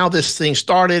of how this thing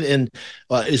started, and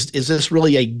is this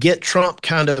really a get Trump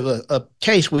kind of a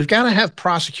case? We've got to have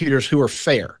prosecutors who are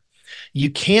fair. You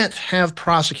can't have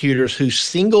prosecutors who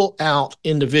single out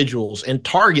individuals and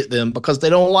target them because they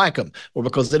don't like them, or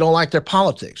because they don't like their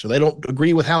politics, or they don't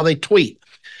agree with how they tweet.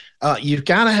 You've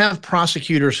got to have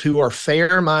prosecutors who are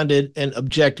fair-minded and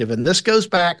objective. And this goes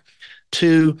back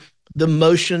to the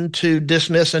motion to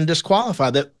dismiss and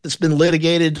disqualify that's been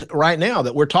litigated right now,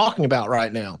 that we're talking about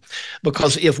right now.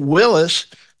 Because if Willis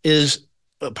is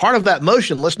part of that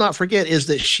motion, let's not forget, is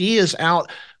that she is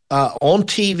out on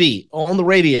TV, on the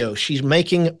radio. She's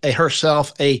making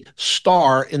herself a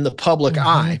star in the public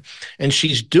eye, and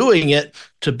she's doing it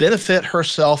to benefit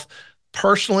herself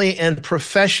personally and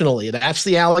professionally. That's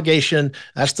the allegation.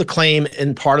 That's the claim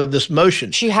in part of this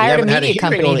motion. She hired a media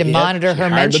company to monitor her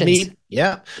mentions.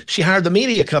 She hired the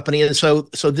media company. And so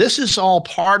this is all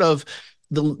part of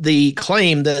the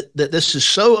claim that this is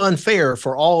so unfair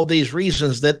for all of these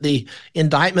reasons, that the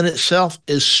indictment itself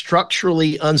is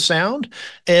structurally unsound.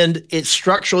 And it's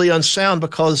structurally unsound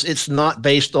because it's not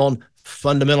based on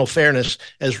fundamental fairness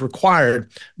as required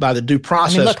by the due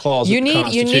process clause of the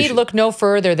Constitution. You need look no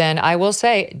further than, I will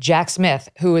say, Jack Smith,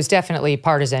 who is definitely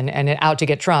partisan and out to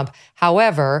get Trump,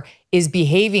 however, is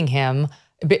behaving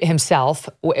himself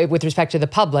with respect to the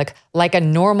public like a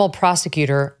normal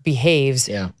prosecutor behaves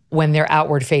when they're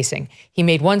outward facing. He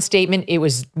made one statement. It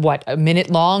was, a minute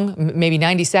long, maybe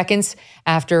 90 seconds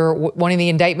after one of the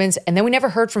indictments, and then we never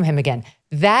heard from him again.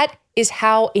 That is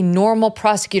how a normal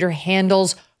prosecutor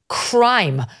handles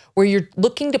crime, where you're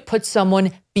looking to put someone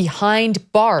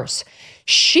behind bars.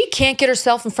 She can't get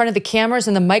herself in front of the cameras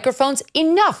and the microphones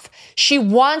enough. She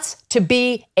wants to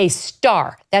be a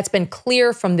star. That's been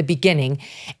clear from the beginning,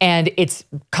 and it's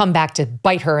come back to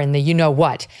bite her in the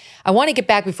you-know-what. I want to get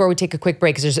back before we take a quick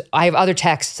break, because I have other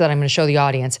texts that I'm going to show the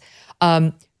audience.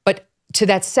 But to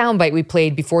that soundbite we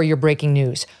played before your breaking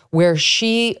news, where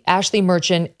Ashley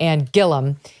Merchant and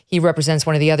Gillum, he represents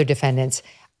one of the other defendants,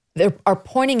 they are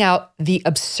pointing out the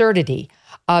absurdity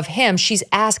of him. She's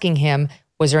asking him,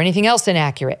 was there anything else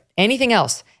inaccurate? Anything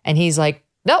else? And he's like,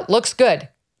 no, looks good.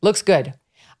 Looks good.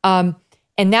 And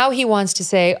now he wants to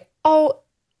say,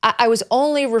 I was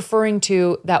only referring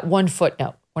to that one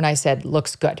footnote when I said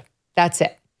looks good. That's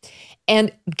it.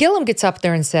 And Gillum gets up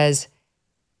there and says,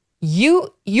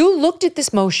 you looked at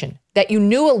this motion that you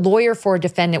knew a lawyer for a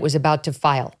defendant was about to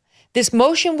file. This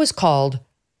motion was called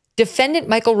Defendant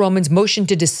Michael Roman's motion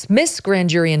to dismiss grand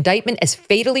jury indictment as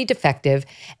fatally defective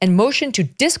and motion to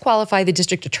disqualify the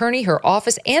district attorney, her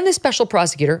office, and the special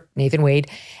prosecutor, Nathan Wade,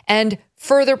 and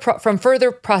from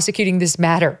further prosecuting this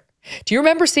matter. Do you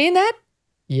remember seeing that?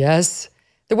 Yes.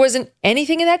 There wasn't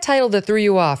anything in that title that threw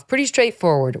you off. Pretty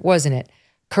straightforward, wasn't it?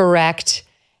 Correct.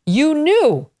 You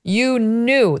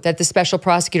knew that the special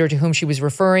prosecutor to whom she was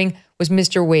referring was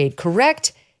Mr. Wade,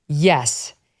 correct?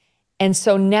 Yes. And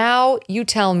so now you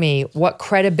tell me what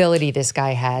credibility this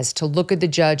guy has to look at the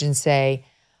judge and say,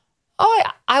 I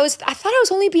thought I was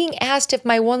only being asked if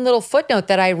my one little footnote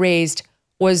that I raised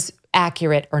was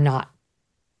accurate or not.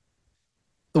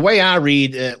 The way I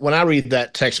read, when I read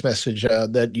that text message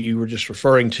that you were just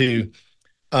referring to,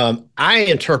 I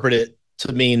interpret it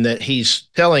to mean that he's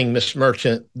telling Ms.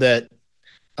 Merchant that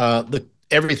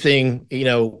everything,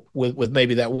 with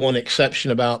maybe that one exception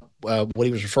about what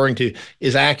he was referring to,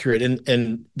 is accurate.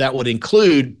 And that would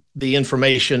include the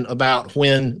information about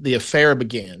when the affair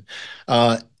began.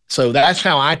 So that's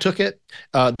how I took it.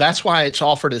 That's why it's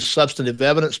offered as substantive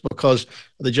evidence, because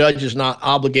the judge is not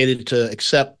obligated to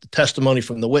accept the testimony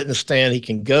from the witness stand. He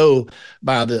can go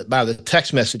by the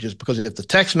text messages, because if the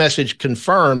text message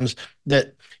confirms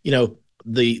that,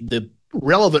 the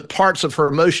relevant parts of her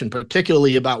motion,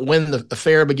 particularly about when the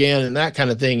affair began and that kind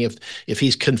of thing, if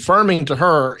he's confirming to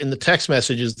her in the text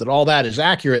messages that all that is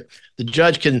accurate, the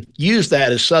judge can use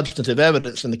that as substantive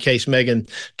evidence in the case, Megyn,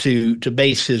 to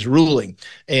base his ruling.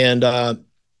 And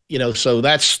so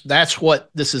that's what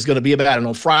this is going to be about. And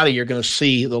on Friday, you're going to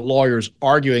see the lawyers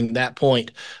arguing that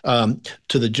point to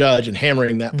the judge and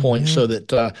hammering that point, so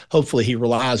that hopefully he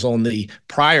relies on the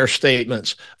prior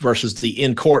statements versus the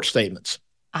in-court statements.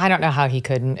 I don't know how he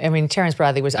couldn't. I mean, Terrence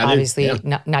Bradley was obviously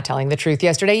not telling the truth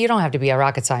yesterday. You don't have to be a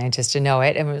rocket scientist to know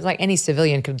it. I mean, it was like any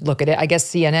civilian could look at it. I guess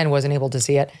CNN wasn't able to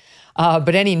see it.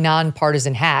 But any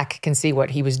nonpartisan hack can see what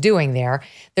he was doing there.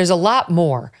 There's a lot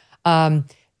more.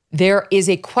 There is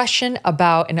a question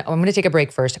about, and I'm going to take a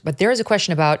break first, but there is a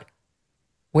question about,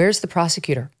 where's the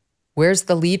prosecutor? Where's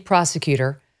the lead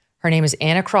prosecutor? Her name is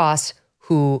Anna Cross,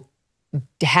 who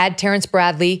had Terrence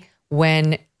Bradley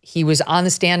when he was on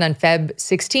the stand on Feb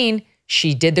 16.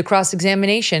 She did the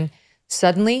cross-examination.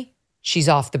 Suddenly, she's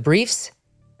off the briefs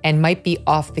and might be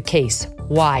off the case.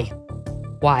 Why?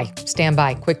 Stand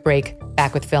by. Quick break.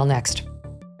 Back with Phil next.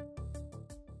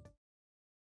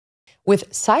 With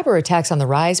cyber attacks on the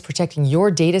rise, protecting your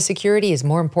data security is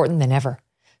more important than ever.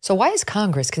 So why is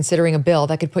Congress considering a bill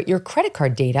that could put your credit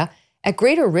card data at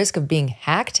greater risk of being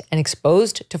hacked and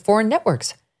exposed to foreign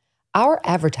networks? Our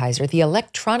advertiser, the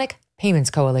Electronic Payments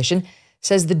Coalition,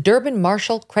 says the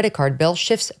Durbin-Marshall credit card bill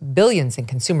shifts billions in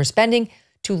consumer spending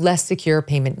to less secure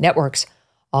payment networks.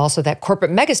 Also, that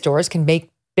corporate megastores can make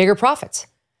bigger profits.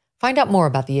 Find out more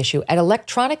about the issue at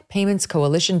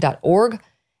electronicpaymentscoalition.org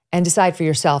and decide for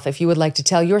yourself if you would like to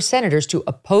tell your senators to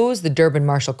oppose the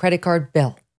Durbin-Marshall credit card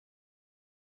bill.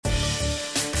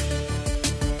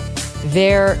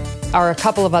 There are a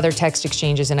couple of other text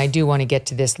exchanges, and I do want to get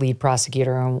to this lead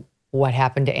prosecutor and what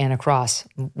happened to Anna Cross.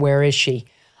 Where is she?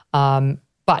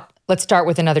 But let's start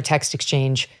with another text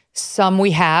exchange. Some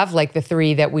we have, like the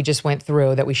three that we just went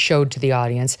through, that we showed to the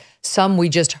audience. Some we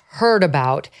just heard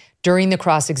about during the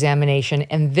cross-examination.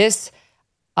 And this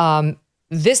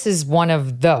is one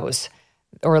of those,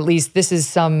 or at least this is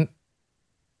some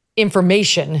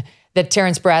information that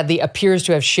Terrence Bradley appears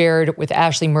to have shared with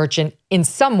Ashley Merchant in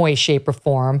some way, shape, or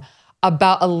form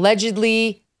about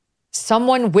allegedly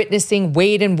someone witnessing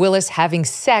Wade and Willis having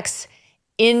sex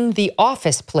in the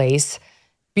office place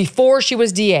before she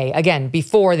was DA. Again,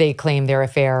 before they claimed their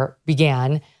affair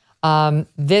began.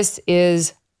 This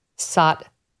is SOT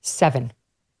 7.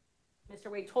 Mr.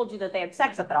 Wade told you that they had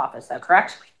sex at that office, though,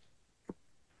 correct?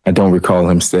 I don't recall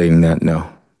him stating that,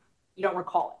 no. You don't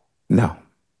recall it? No.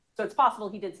 So it's possible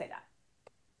he did say that.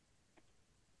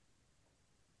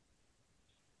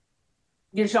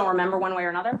 You just don't remember one way or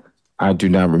another? I do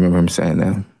not remember him saying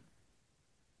that.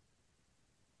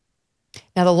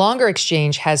 Now, the longer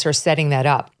exchange has her setting that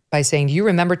up by saying, do you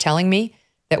remember telling me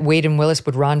that Wade and Willis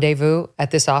would rendezvous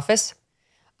at this office?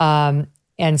 And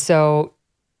so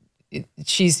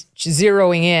she's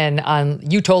zeroing in on,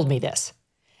 you told me this.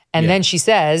 And then she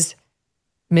says,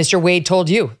 Mr. Wade told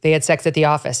you they had sex at the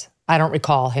office. I don't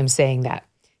recall him saying that.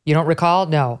 You don't recall?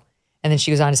 No. And then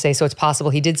she goes on to say, so it's possible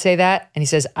he did say that? And he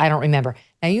says, I don't remember.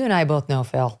 Now, you and I both know,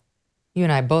 Phil. You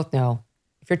and I both know,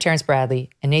 if you're Terrence Bradley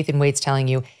and Nathan Wade's telling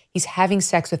you he's having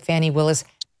sex with Fani Willis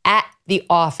at the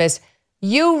office,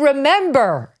 you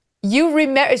remember. You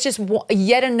remember. It's just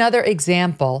yet another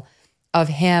example of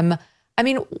him. I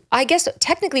mean, I guess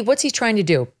technically what's he trying to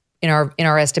do in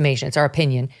our estimation? It's our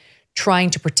opinion. Trying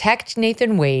to protect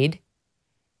Nathan Wade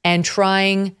and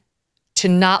trying to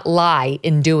not lie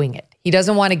in doing it. He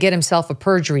doesn't want to get himself a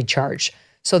perjury charge.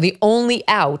 So the only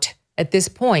out at this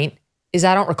point is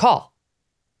I don't recall.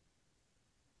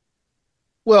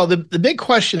 Well, the big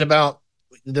question about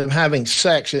them having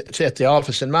sex at the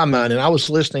office in my mind, and I was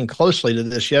listening closely to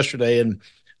this yesterday, and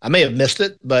I may have missed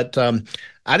it, but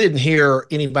I didn't hear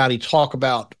anybody talk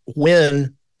about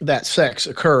when that sex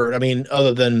occurred. I mean,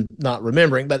 other than not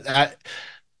remembering, but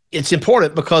it's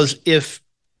important because if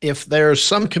there's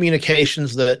some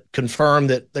communications that confirm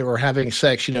that they were having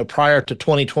sex, prior to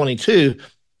 2022,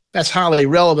 that's highly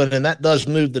relevant and that does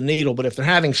move the needle. But if they're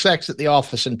having sex at the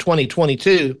office in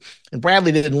 2022, and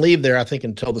Bradley didn't leave there, I think,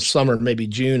 until the summer, maybe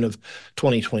June of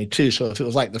 2022. So if it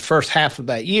was like the first half of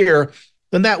that year,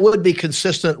 then that would be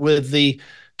consistent with the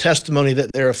testimony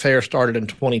that their affair started in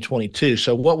 2022.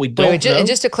 So what we don't know. And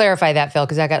just to clarify that, Phil,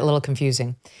 because that got a little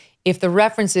confusing. If the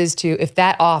reference is to, if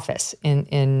that office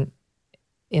in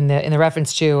the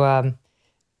reference to,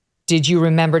 did you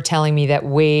remember telling me that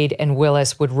Wade and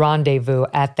Willis would rendezvous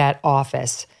at that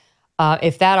office?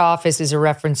 If that office is a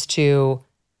reference to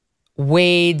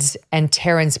Wade's and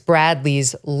Terrence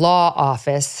Bradley's law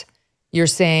office, you're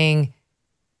saying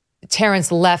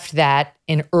Terrence left that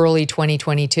in early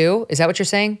 2022? Is that what you're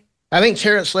saying? I think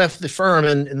Terrence left the firm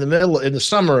in the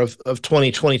summer of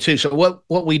 2022. So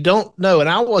what we don't know, and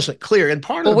I wasn't clear, and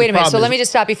part of wait a minute. So let me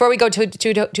just stop before we go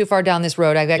too far down this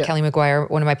road. I've got Kelly McGuire,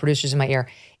 one of my producers, in my ear.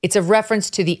 It's a reference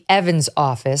to the Evans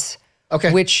office,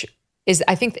 which is,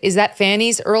 I think, is that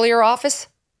Fani's earlier office?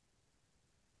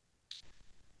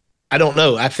 I don't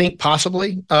know. I think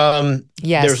possibly. Yes.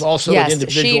 There's also an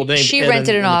individual named She Evan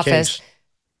rented an in the office. case.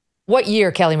 What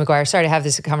year, Kelly McGuire? Sorry to have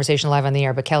this conversation live on the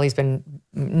air, but Kelly's been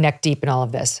neck deep in all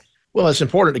of this. Well, it's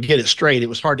important to get it straight. It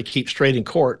was hard to keep straight in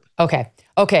court. Okay.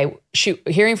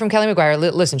 Hearing from Kelly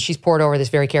McGuire, listen, she's poured over this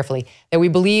very carefully, that we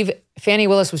believe Fani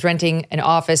Willis was renting an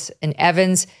office in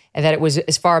Evans and that it was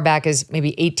as far back as maybe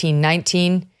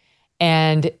 1819.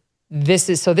 And this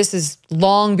is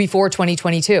long before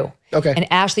 2022. Okay. And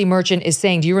Ashley Merchant is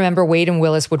saying, do you remember Wade and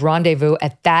Willis would rendezvous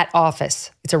at that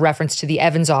office? It's a reference to the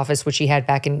Evans office, which he had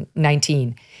back in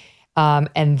 19.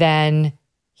 And then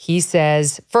he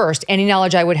says, first, any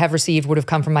knowledge I would have received would have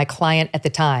come from my client at the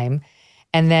time.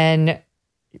 And then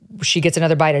she gets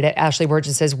another bite at it. Ashley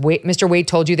Merchant says, Mr. Wade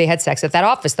told you they had sex at that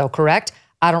office, though, correct?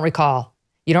 I don't recall.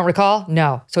 You don't recall?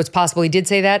 No. So it's possible he did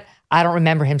say that? I don't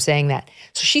remember him saying that.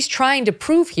 So she's trying to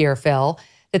prove here, Phil,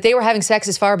 that they were having sex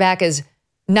as far back as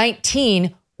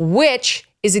 19, which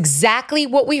is exactly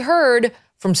what we heard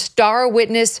from star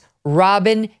witness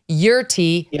Robin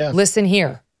Yurti. Yeah. Listen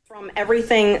here. From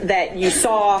everything that you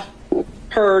saw,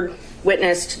 heard,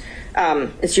 witnessed,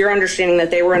 it's your understanding that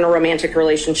they were in a romantic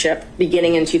relationship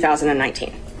beginning in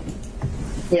 2019?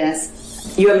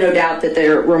 Yes. You have no doubt that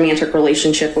their romantic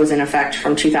relationship was in effect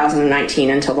from 2019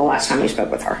 until the last time you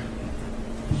spoke with her?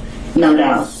 No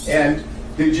doubt. And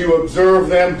Did you observe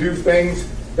them do things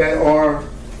that are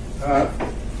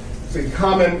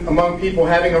common among people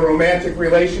having a romantic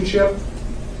relationship?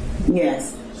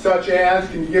 Yes. Such as,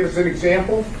 can you give us an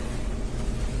example?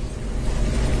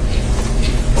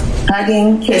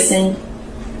 Hugging, kissing,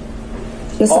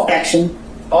 just affection.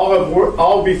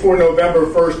 All before November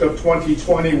 1st of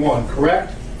 2021,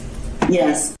 correct?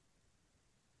 Yes.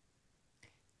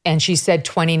 And she said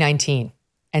 2019.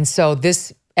 And so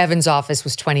this Evans office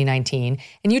was 2019.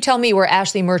 And you tell me where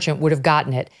Ashley Merchant would have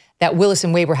gotten it, that Willis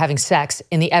and Wade were having sex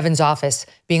in the Evans office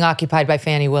being occupied by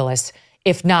Fani Willis,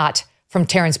 if not from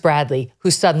Terrence Bradley,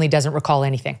 who suddenly doesn't recall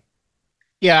anything.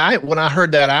 Yeah, when I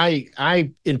heard that,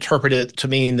 I interpreted it to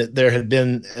mean that there had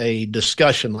been a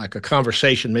discussion, like a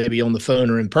conversation, maybe on the phone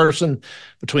or in person,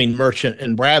 between Merchant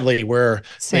and Bradley, where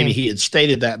maybe he had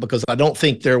stated that, because I don't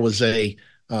think there was I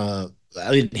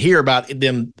didn't hear about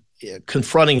them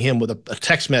confronting him with a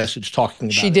text message talking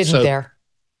about it. She didn't there.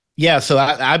 Yeah, so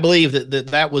I believe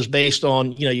that was based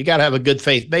on, you got to have a good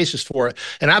faith basis for it.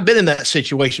 And I've been in that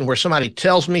situation where somebody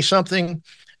tells me something,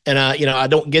 and I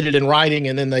don't get it in writing,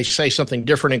 and then they say something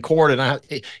different in court. And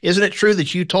isn't it true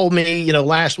that you told me,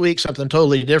 last week something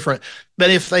totally different?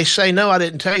 But if they say, no, I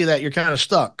didn't tell you that, you're kind of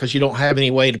stuck because you don't have any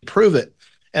way to prove it.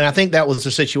 And I think that was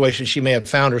the situation she may have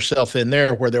found herself in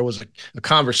there, where there was a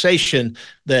conversation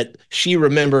that she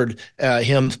remembered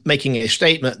him making a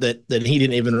statement that he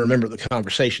didn't even remember the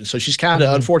conversation. So she's kind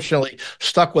of unfortunately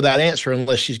stuck with that answer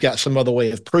unless she's got some other way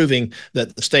of proving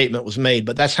that the statement was made.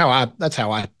 But that's what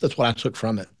I took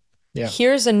from it. Yeah.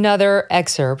 Here's another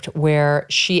excerpt where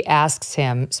she asks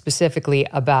him specifically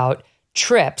about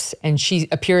trips, and she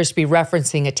appears to be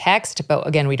referencing a text, but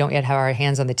again, we don't yet have our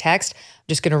hands on the text. I'm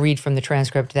just going to read from the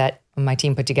transcript that my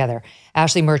team put together.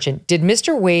 Ashley Merchant, did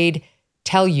Mr. Wade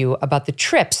tell you about the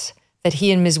trips that he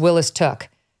and Ms. Willis took?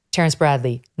 Terrence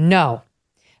Bradley, no.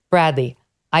 Bradley,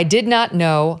 I did not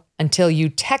know until you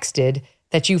texted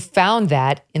that you found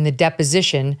that in the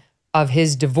deposition of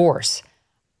his divorce.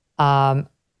 That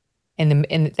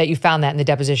you found that in the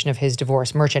deposition of his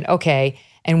divorce. Merchant, okay.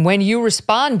 And when you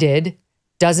responded,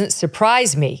 doesn't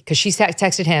surprise me, because she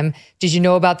texted him, did you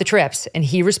know about the trips? And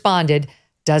he responded,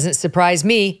 doesn't surprise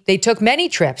me. They took many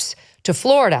trips to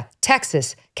Florida,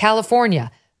 Texas,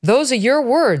 California. Those are your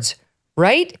words,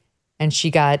 right? And she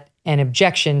got an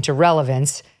objection to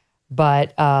relevance.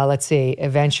 But let's see,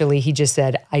 eventually he just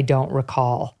said, I don't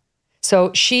recall.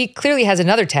 So she clearly has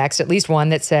another text, at least one,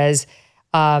 that says,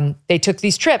 they took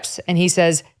these trips. And he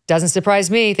says, doesn't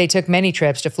surprise me. They took many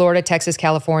trips to Florida, Texas,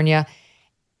 California.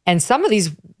 And some of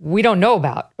these we don't know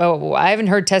about. Oh, I haven't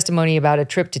heard testimony about a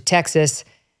trip to Texas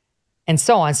and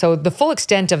so on. So the full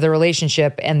extent of the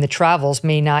relationship and the travels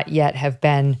may not yet have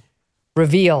been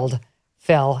revealed,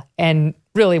 Phil. And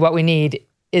really what we need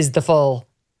is the full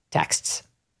texts.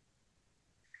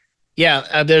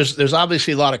 Yeah, there's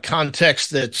obviously a lot of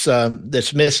context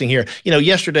that's missing here.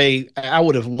 Yesterday I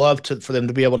would have loved for them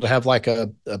to be able to have like a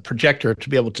projector to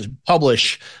be able to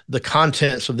publish the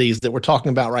contents of these that we're talking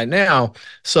about right now,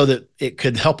 so that it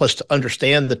could help us to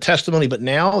understand the testimony. But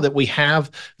now that we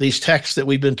have these texts that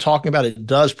we've been talking about, it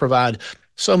does provide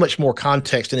so much more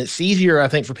context, and it's easier, I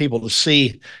think, for people to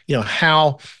see,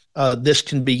 how this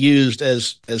can be used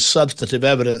as substantive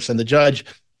evidence, and the judge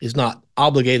is not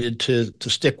obligated to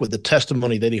stick with the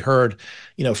testimony that he heard,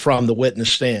 from the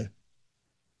witness stand.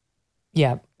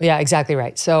 Yeah, exactly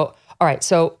right. So, all right.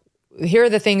 So here are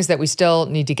the things that we still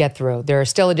need to get through. There are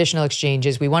still additional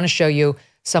exchanges. We want to show you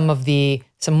some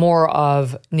more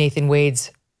of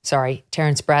Terrence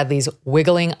Bradley's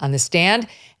wiggling on the stand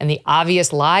and the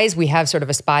obvious lies. We have sort of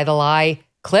a spy the lie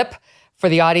clip for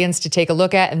the audience to take a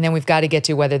look at. And then we've got to get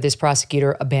to whether this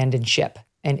prosecutor abandoned ship.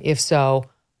 And if so,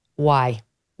 why?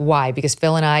 Why? Because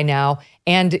Phil and I now,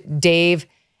 and Dave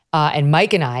and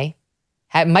Mike and I,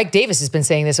 Mike Davis has been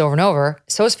saying this over and over,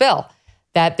 so is Phil,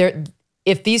 that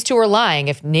if these two are lying,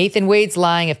 if Nathan Wade's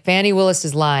lying, if Fani Willis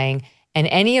is lying, and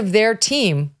any of their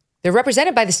team, they're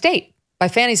represented by the state, by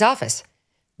Fani's office,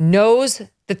 knows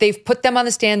that they've put them on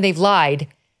the stand, they've lied,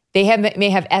 they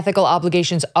may have ethical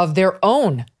obligations of their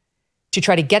own to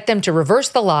try to get them to reverse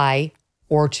the lie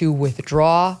or to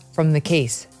withdraw from the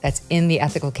case. That's in the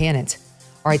ethical canons.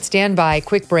 All right, stand by.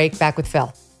 Quick break. Back with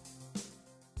Phil.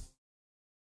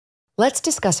 Let's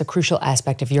discuss a crucial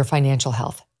aspect of your financial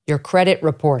health, your credit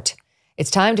report. It's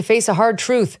time to face a hard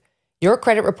truth. Your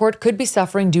credit report could be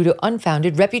suffering due to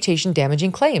unfounded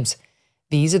reputation-damaging claims.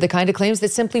 These are the kind of claims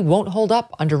that simply won't hold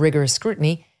up under rigorous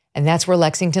scrutiny, and that's where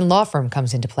Lexington Law Firm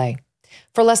comes into play.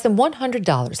 For less than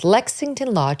 $100,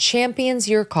 Lexington Law champions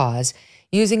your cause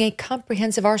using a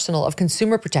comprehensive arsenal of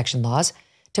consumer protection laws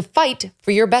to fight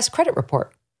for your best credit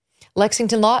report.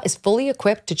 Lexington Law is fully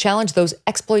equipped to challenge those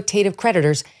exploitative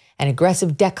creditors and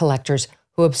aggressive debt collectors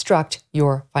who obstruct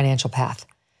your financial path.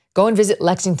 Go and visit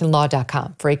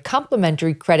LexingtonLaw.com for a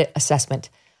complimentary credit assessment.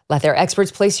 Let their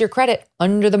experts place your credit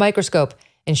under the microscope,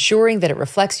 ensuring that it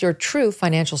reflects your true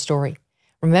financial story.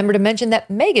 Remember to mention that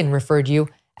Megyn referred you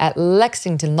at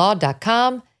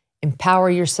LexingtonLaw.com. Empower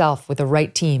yourself with the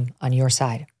right team on your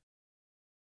side.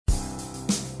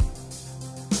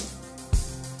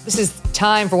 This is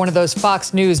time for one of those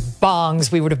Fox News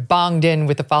bongs we would have bonged in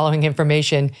with the following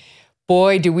information.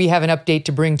 Boy, do we have an update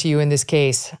to bring to you in this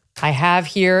case. I have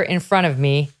here in front of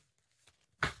me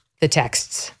the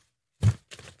texts.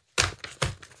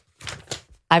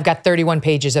 I've got 31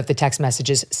 pages of the text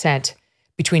messages sent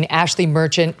between Ashley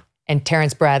Merchant and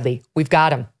Terrence Bradley. We've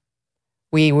got them.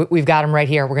 We've got them right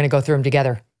here. We're going to go through them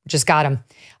together. Just got them.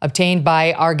 Obtained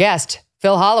by our guest,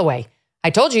 Phil Holloway. I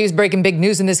told you he was breaking big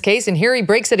news in this case, and here he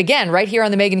breaks it again right here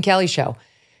on the Megyn Kelly Show.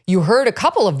 You heard a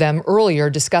couple of them earlier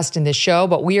discussed in this show,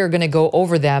 but we are going to go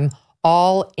over them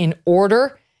all in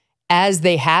order as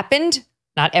they happened.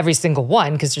 Not every single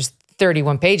one, because there's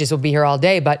 31 pages. We'll be here all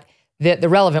day, but the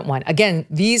relevant one. Again,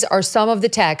 these are some of the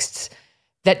texts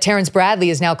that Terrence Bradley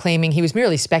is now claiming he was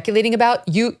merely speculating about.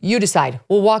 You decide.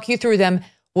 We'll walk you through them.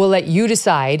 We'll let you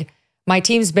decide. My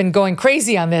team's been going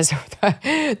crazy on this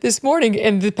this morning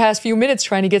in the past few minutes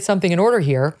trying to get something in order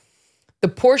here. The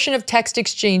portion of text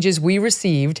exchanges we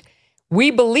received, we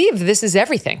believe this is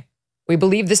everything. We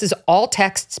believe this is all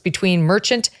texts between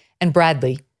Merchant and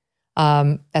Bradley.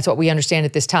 That's what we understand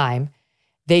at this time.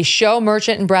 They show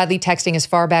Merchant and Bradley texting as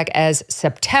far back as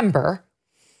September.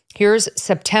 Here's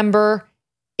September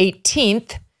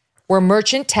 18th, where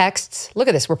Merchant texts. Look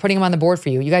at this. We're putting them on the board for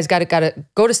you. You guys got to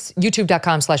go to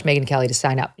youtube.com/Megyn Kelly to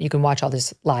sign up. You can watch all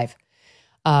this live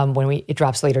when it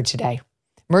drops later today.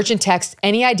 Merchant texts,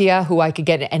 any idea who I could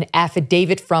get an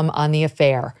affidavit from on the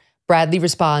affair? Bradley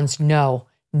responds, no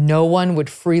one would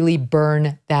freely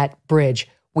burn that bridge.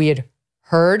 We had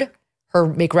heard her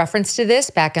make reference to this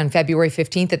back on February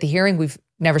 15th at the hearing. We've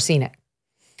never seen it.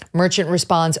 Merchant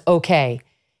responds, okay.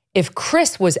 If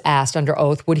Chris was asked under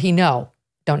oath, would he know?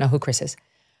 Don't know who Chris is.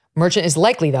 Merchant is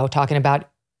likely, though, talking about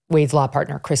Wade's law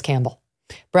partner, Chris Campbell.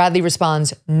 Bradley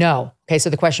responds, no. Okay, so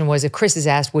the question was, if Chris is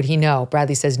asked, would he know?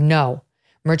 Bradley says, no.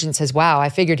 Merchant says, wow, I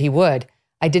figured he would.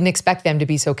 I didn't expect them to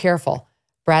be so careful.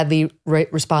 Bradley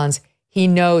responds, he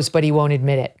knows, but he won't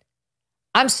admit it.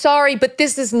 I'm sorry, but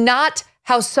this is not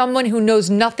how someone who knows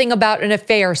nothing about an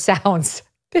affair sounds.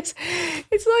 It's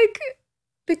like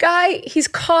the guy, he's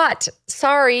caught.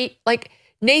 Sorry, like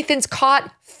Nathan's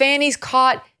caught, Fani's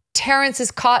caught, Terrence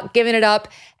is caught giving it up.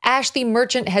 Ashley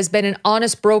Merchant has been an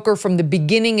honest broker from the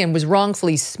beginning and was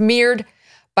wrongfully smeared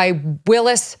by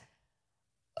Willis.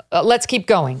 Let's keep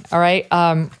going, all right?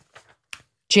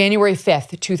 January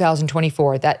 5th,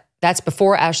 2024, that's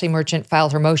before Ashley Merchant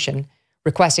filed her motion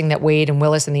requesting that Wade and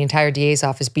Willis and the entire DA's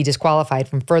office be disqualified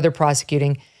from further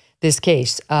prosecuting this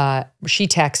case. She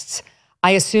texts,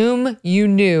 I assume you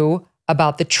knew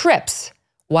about the trips.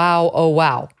 Wow, oh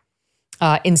wow.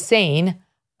 Insane.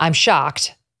 I'm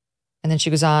shocked. And then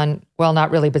she goes on, well, not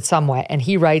really, but somewhat. And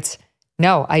he writes,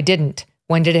 no, I didn't.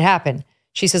 When did it happen?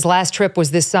 She says, last trip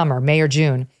was this summer, May or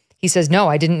June. He says, no,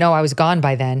 I didn't know I was gone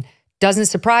by then. Doesn't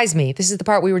surprise me. This is the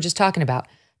part we were just talking about.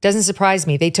 Doesn't surprise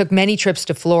me. They took many trips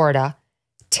to Florida,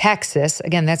 Texas.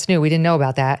 Again, that's new. We didn't know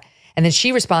about that. And then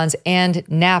she responds, and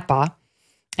Napa.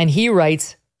 And he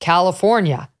writes,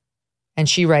 California. And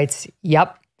she writes,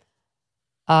 yep.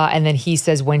 And then he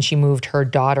says, when she moved her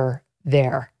daughter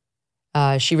there.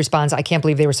 She responds, I can't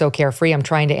believe they were so carefree. I'm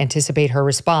trying to anticipate her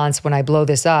response when I blow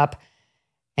this up.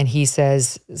 And he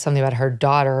says something about her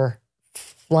daughter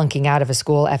flunking out of a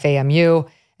school, FAMU,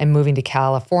 and moving to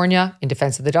California in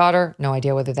defense of the daughter. No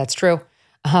idea whether that's true.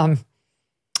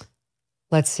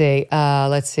 Let's see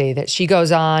that she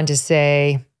goes on to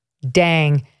say,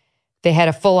 dang, they had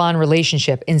a full-on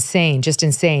relationship. Insane, just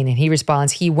insane. And he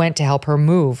responds, he went to help her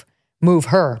move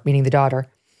her, meaning the daughter.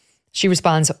 She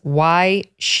responds, why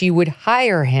she would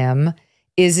hire him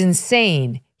is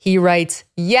insane. He writes,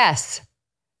 yes.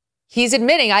 He's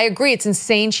admitting, I agree, it's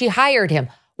insane she hired him.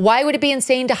 Why would it be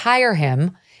insane to hire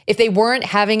him if they weren't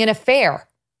having an affair?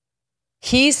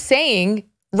 He's saying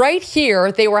right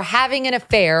here they were having an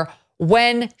affair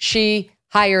when she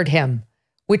hired him,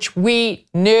 which we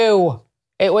knew.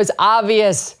 It was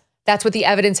obvious. That's what the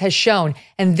evidence has shown.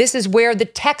 And this is where the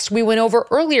text we went over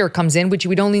earlier comes in, which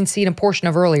we'd only seen a portion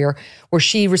of earlier, where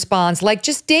she responds, like,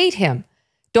 just date him.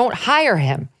 Don't hire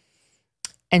him.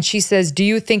 And she says, do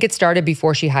you think it started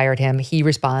before she hired him? He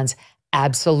responds,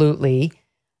 absolutely.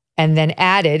 And then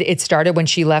added, it started when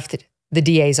she left the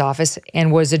DA's office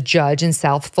and was a judge in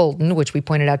South Fulton, which we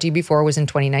pointed out to you before was in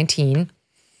 2019.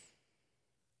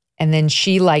 And then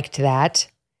she liked that.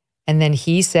 And then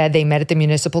he said they met at the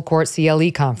municipal court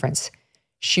CLE conference.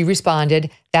 She responded,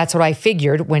 that's what I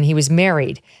figured when he was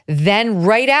married. Then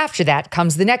right after that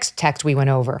comes the next text we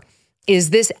went over. Is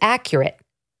this accurate?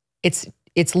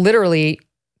 It's literally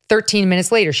 13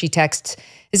 minutes later. She texts,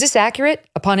 is this accurate?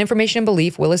 Upon information and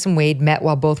belief, Willis and Wade met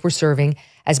while both were serving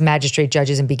as magistrate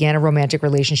judges and began a romantic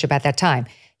relationship at that time.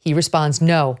 He responds,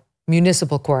 no,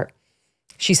 municipal court.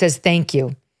 She says, thank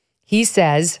you. He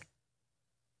says,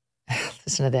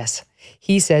 listen to this.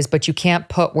 He says, but you can't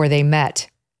put where they met.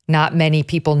 Not many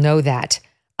people know that.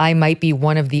 I might be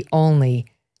one of the only,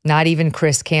 not even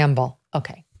Chris Campbell.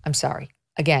 Okay, I'm sorry.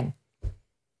 Again,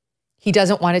 he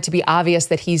doesn't want it to be obvious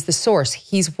that he's the source.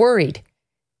 He's worried.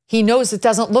 He knows it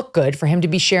doesn't look good for him to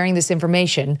be sharing this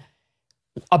information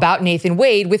about Nathan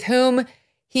Wade, with whom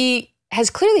he has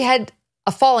clearly had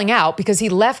a falling out because he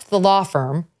left the law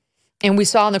firm. And we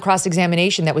saw in the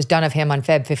cross-examination that was done of him on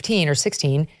Feb 15 or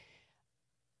 16,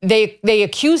 they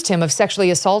accused him of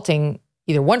sexually assaulting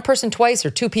either one person twice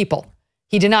or two people.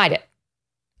 He denied it.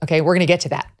 Okay, we're going to get to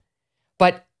that.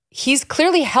 But he's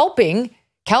clearly helping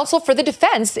counsel for the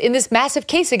defense in this massive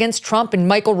case against Trump and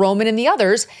Michael Roman and the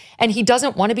others, and he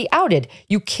doesn't want to be outed.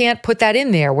 You can't put that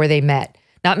in there where they met.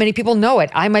 Not many people know it.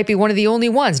 I might be one of the only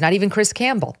ones, not even Chris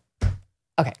Campbell.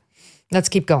 Okay, let's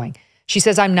keep going. She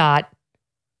says, I'm not.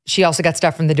 She also got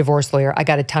stuff from the divorce lawyer. I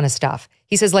got a ton of stuff.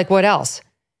 He says, like what else?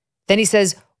 Then he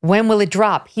says, when will it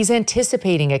drop? He's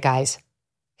anticipating it, guys.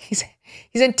 He's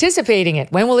anticipating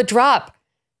it. When will it drop?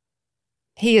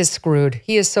 He is screwed.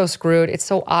 He is so screwed. It's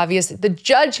so obvious. The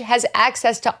judge has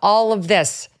access to all of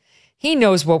this. He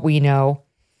knows what we know.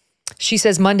 She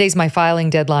says, Monday's my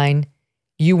filing deadline.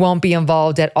 You won't be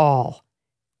involved at all.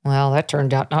 Well, that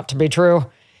turned out not to be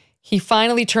true. He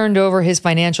finally turned over his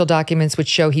financial documents, which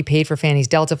show he paid for Fani's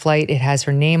Delta flight. It has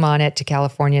her name on it to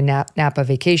California Napa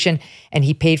vacation, and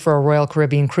he paid for a Royal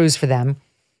Caribbean cruise for them.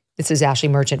 This is Ashley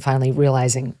Merchant finally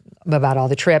realizing about all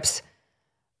the trips.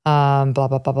 Blah, blah,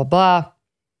 blah, blah, blah.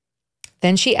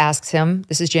 Then she asks him,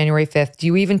 this is January 5th, do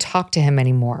you even talk to him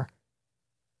anymore?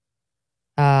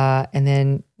 And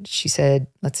then she said,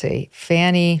 let's see,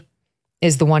 Fani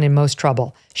is the one in most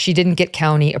trouble. She didn't get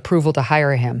county approval to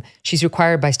hire him. She's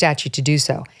required by statute to do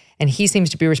so. And he seems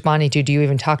to be responding to, do you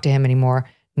even talk to him anymore?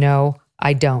 No,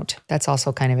 I don't. That's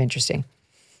also kind of interesting.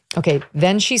 Okay,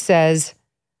 then she says,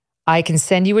 I can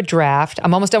send you a draft.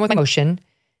 I'm almost done with my motion.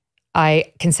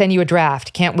 I can send you a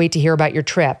draft. Can't wait to hear about your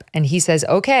trip. And he says,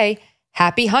 okay,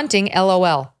 happy hunting,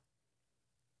 LOL.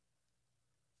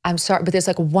 I'm sorry, but there's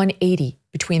like 180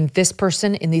 between this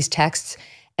person in these texts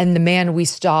and the man we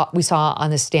saw on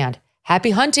the stand.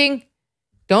 Happy hunting.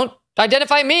 Don't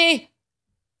identify me.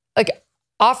 Like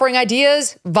offering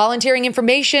ideas, volunteering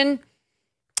information.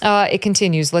 It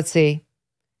continues. Let's see.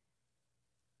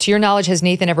 To your knowledge, has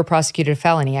Nathan ever prosecuted a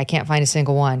felony? I can't find a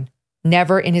single one.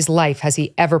 Never in his life has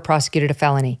he ever prosecuted a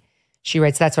felony. She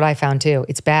writes, that's what I found too.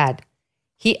 It's bad.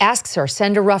 He asks her,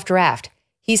 send a rough draft.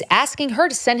 He's asking her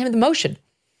to send him the motion.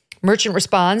 Merchant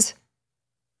responds,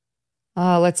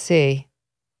 let's see.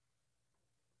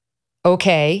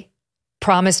 Okay,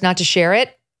 promise not to share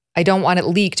it. I don't want it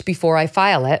leaked before I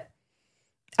file it.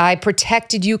 I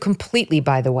protected you completely,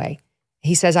 by the way.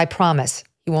 He says, I promise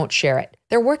he won't share it.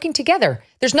 They're working together.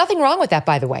 There's nothing wrong with that,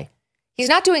 by the way. He's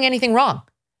not doing anything wrong.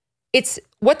 It's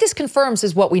what this confirms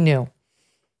is what we knew.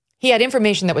 He had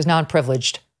information that was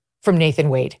non-privileged from Nathan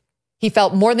Wade. He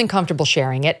felt more than comfortable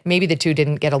sharing it. Maybe the two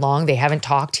didn't get along. They haven't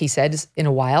talked, he said, in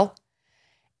a while.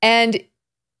 And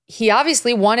he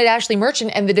obviously wanted Ashley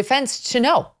Merchant and the defense to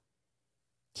know.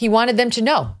 He wanted them to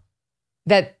know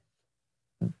that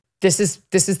this is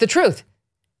the truth.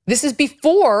 This is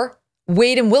before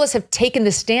Wade and Willis have taken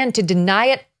the stand to deny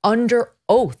it under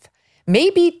oath.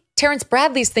 Maybe Terrence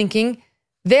Bradley's thinking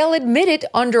they'll admit it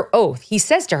under oath. He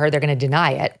says to her they're going to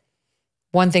deny it.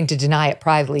 One thing to deny it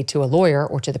privately to a lawyer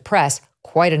or to the press,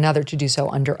 quite another to do so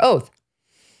under oath.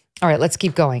 All right, let's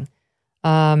keep going.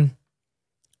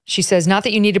 She says, not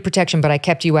that you needed protection, but I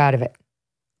kept you out of it.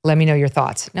 Let me know your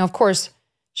thoughts. Now, of course,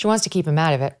 she wants to keep him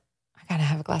out of it. I got to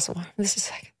have a glass of wine. This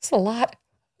is a lot.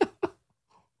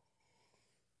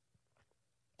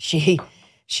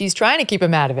 She's trying to keep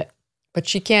him out of it, but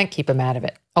she can't keep him out of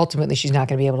it. Ultimately, she's not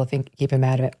going to be able to keep him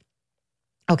out of it.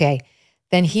 Okay,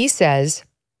 then he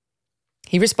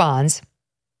responds,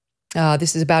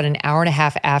 this is about an hour and a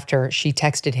half after she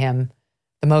texted him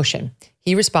the motion.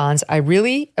 He responds, I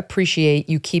really appreciate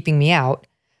you keeping me out,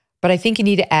 but I think you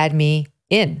need to add me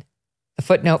in, the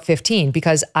footnote 15,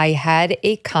 because I had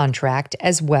a contract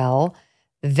as well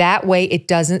That way it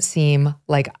doesn't seem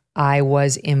like I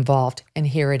was involved. And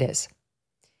here it is.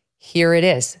 Here it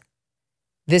is.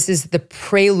 This is the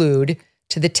prelude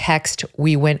to the text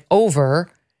we went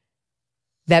over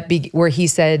where he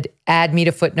said, add me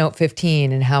to footnote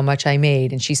 15 and how much I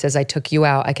made. And she says, I took you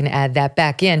out. I can add that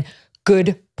back in.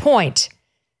 Good point.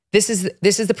 This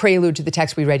is the prelude to the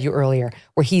text we read you earlier,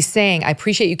 where he's saying, I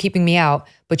appreciate you keeping me out,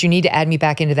 but you need to add me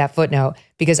back into that footnote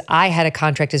because I had a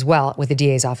contract as well with the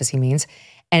DA's office, he means.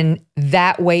 And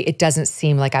that way it doesn't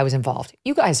seem like I was involved.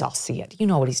 You guys all see it. You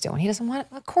know what he's doing. He doesn't want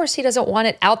it. Of course he doesn't want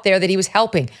it out there that he was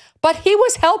helping, but he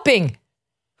was helping.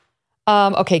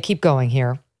 Okay, keep going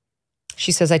here.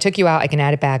 She says, I took you out. I can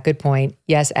add it back. Good point.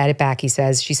 Yes, add it back, he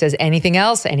says. She says, anything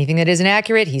else? Anything that isn't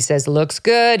accurate? He says, looks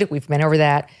good. We've been over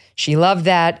that. She loved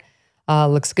that.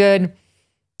 Looks good.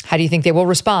 How do you think they will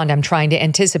respond? I'm trying to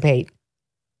anticipate.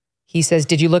 He says,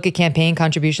 did you look at campaign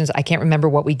contributions? I can't remember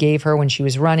what we gave her when she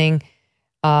was running.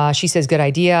 She says, good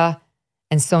idea.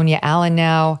 And Sonia Allen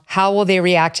now. How will they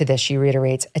react to this? She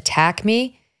reiterates, attack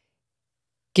me?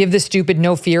 Give the stupid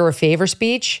no fear or favor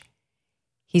speech?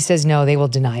 He says, no, they will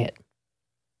deny it.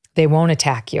 They won't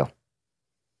attack you.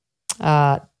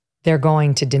 They're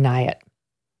going to deny it.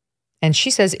 And she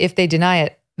says, if they deny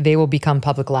it, they will become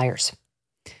public liars.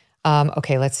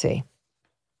 Okay, let's see.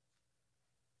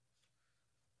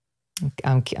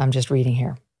 I'm just reading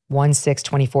here.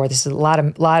 1/6/24. This is a lot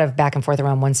of back and forth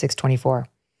around 1/6/24.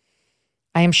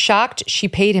 I am shocked she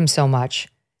paid him so much.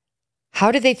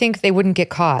 How did they think they wouldn't get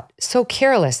caught? So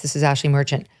careless. This is Ashley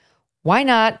Merchant. Why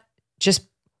not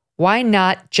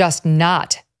just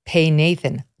not pay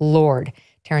Nathan? Lord.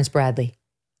 Terrence Bradley.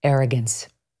 Arrogance.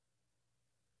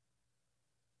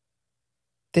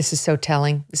 This is so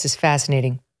telling. This is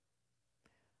fascinating.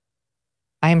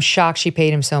 I am shocked she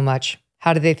paid him so much.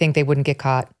 How did they think they wouldn't get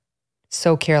caught?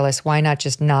 So careless. Why not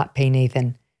just not pay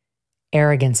Nathan?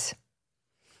 Arrogance.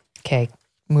 Okay,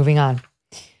 moving on.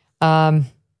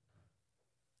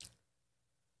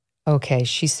 Okay,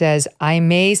 she says, I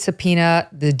may subpoena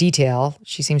the detail.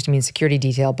 She seems to mean security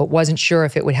detail, but wasn't sure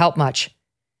if it would help much.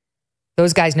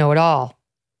 Those guys know it all.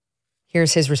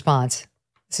 Here's his response.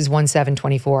 This is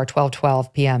 1/7/24,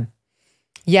 12:12 p.m.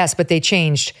 Yes, but they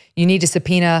changed. You need to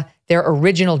subpoena their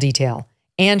original detail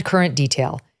and current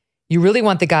detail. You really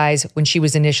want the guys when she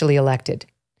was initially elected.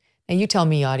 Now you tell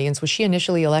me, audience, was she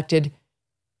initially elected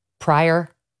prior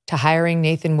to hiring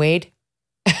Nathan Wade?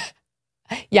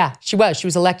 Yeah, she was. She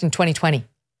was elected in 2020.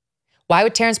 Why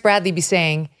would Terrence Bradley be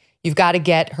saying you've got to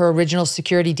get her original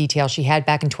security detail she had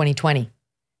back in 2020?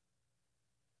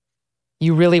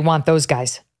 You really want those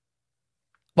guys.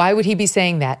 Why would he be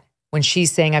saying that when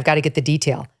she's saying I've got to get the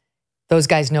detail? Those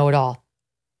guys know it all.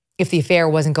 If the affair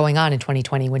wasn't going on in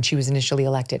 2020 when she was initially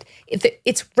elected.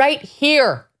 It's right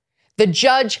here. The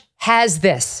judge has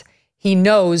this. He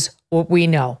knows what we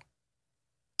know.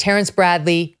 Terrence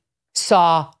Bradley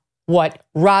saw what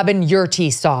Robin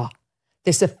Yurty saw.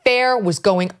 This affair was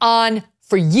going on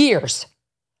for years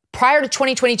prior to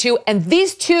 2022, and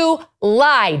these two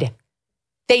lied.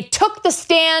 They took the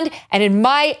stand and, in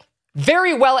my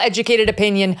very well-educated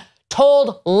opinion,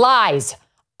 told lies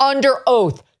under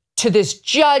oath to this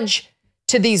judge,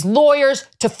 to these lawyers,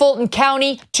 to Fulton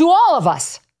County, to all of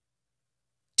us.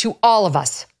 To all of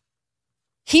us.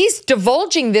 He's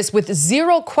divulging this with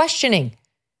zero questioning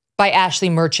by Ashley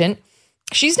Merchant.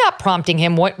 She's not prompting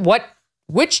him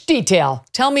which detail?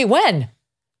 Tell me when.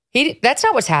 That's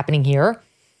not what's happening here.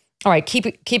 All right,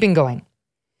 keeping going.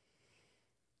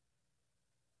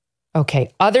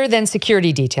 Okay, other than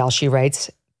security detail, she writes,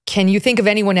 can you think of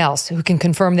anyone else who can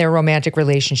confirm their romantic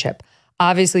relationship?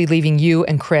 Obviously leaving you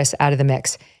and Chris out of the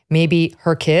mix. Maybe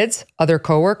her kids, other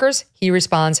coworkers? He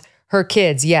responds, her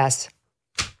kids, yes.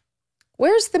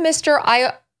 Where's the Mr.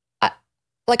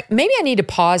 Maybe I need to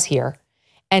pause here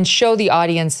and show the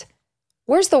audience,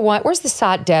 where's the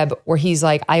Sot Deb where he's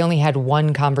like, I only had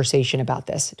one conversation about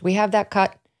this. Do we have that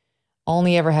cut?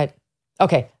 Only ever had.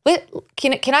 Okay,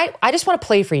 I just want to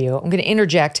play for you. I'm going to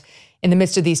interject in the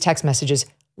midst of these text messages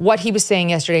what he was saying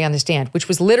yesterday on the stand, which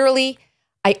was literally,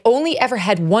 I only ever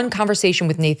had one conversation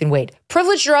with Nathan Wade,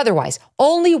 privileged or otherwise,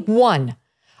 only one,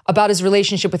 about his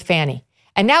relationship with Fani.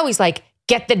 And now he's like,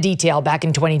 get the detail back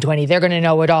in 2020. They're going to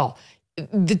know it all.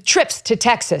 The trips to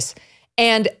Texas.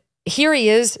 And here he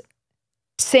is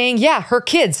saying, yeah, her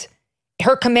kids,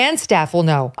 her command staff will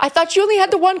know. I thought you only had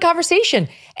the one conversation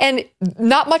and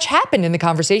not much happened in the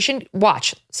conversation.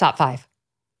 Watch, SOT 5.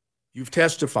 You've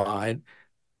testified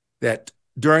that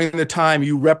during the time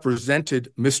you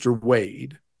represented Mr.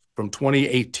 Wade from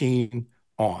 2018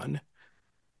 on,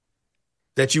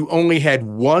 that you only had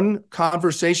one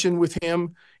conversation with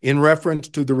him in reference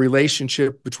to the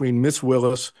relationship between Miss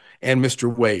Willis and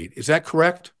Mr. Wade. Is that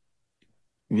correct?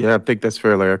 Yeah, I think that's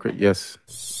fairly accurate. Yes.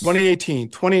 2018,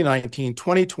 2019,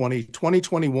 2020,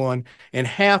 2021, and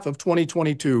half of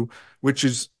 2022, which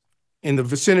is in the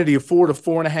vicinity of 4 to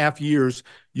 4.5 years,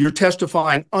 you're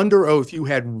testifying under oath you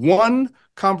had one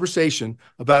conversation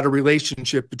about a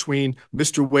relationship between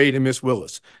Mr. Wade and Miss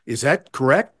Willis. Is that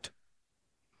correct?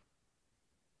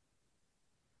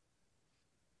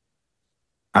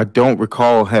 I don't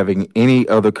recall having any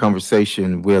other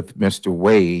conversation with Mr.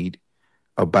 Wade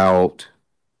about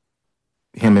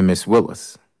him and Miss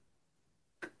Willis.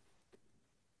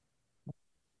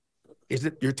 Is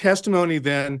it your testimony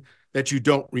then that you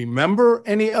don't remember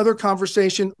any other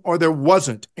conversation, or there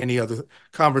wasn't any other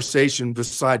conversation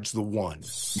besides the one?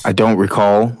 I don't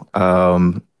recall.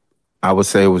 I would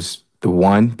say it was the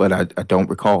one, but I don't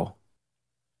recall.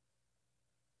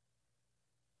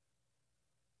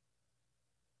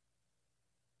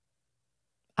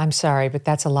 I'm sorry, but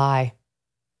that's a lie.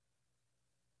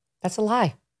 That's a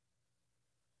lie.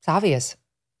 It's obvious.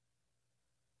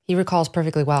 He recalls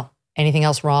perfectly well. Anything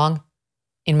else wrong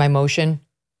in my motion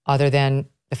other than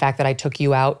the fact that I took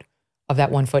you out of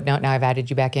that one footnote? Now I've added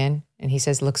you back in. And he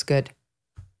says, looks good.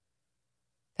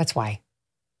 That's why.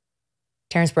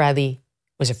 Terrence Bradley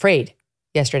was afraid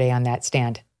yesterday on that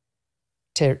stand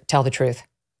to tell the truth.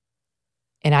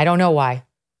 And I don't know why.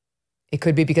 It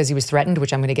could be because he was threatened,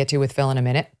 which I'm going to get to with Phil in a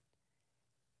minute.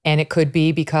 And it could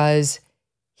be because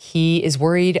he is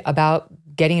worried about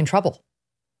getting in trouble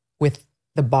with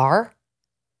the bar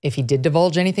if he did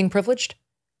divulge anything privileged,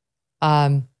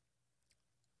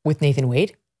 with Nathan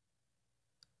Wade,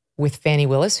 with Fani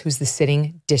Willis, who's the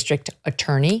sitting district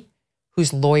attorney,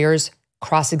 whose lawyers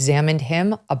cross-examined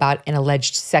him about an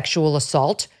alleged sexual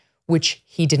assault, which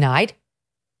he denied.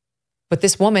 But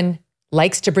this woman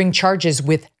likes to bring charges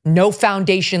with no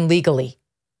foundation legally.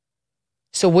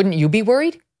 So wouldn't you be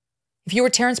worried if you were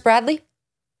Terrence Bradley?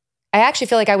 I actually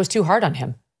feel like I was too hard on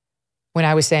him when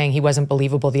I was saying he wasn't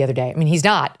believable the other day. I mean, he's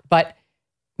not, but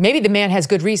maybe the man has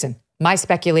good reason. My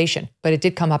speculation, but it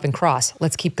did come up in cross.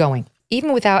 Let's keep going.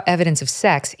 Even without evidence of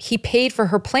sex, he paid for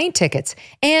her plane tickets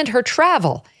and her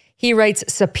travel. He writes,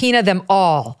 subpoena them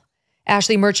all.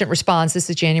 Ashley Merchant responds, this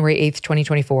is January 8th,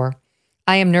 2024.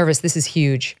 I am nervous. This is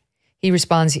huge. He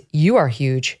responds, you are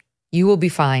huge. You will be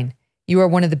fine. You are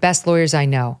one of the best lawyers I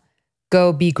know.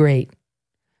 Go be great.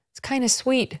 It's kind of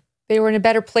sweet. They were in a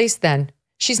better place then.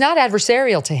 She's not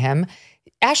adversarial to him.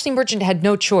 Ashley Merchant had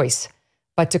no choice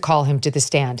but to call him to the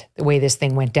stand the way this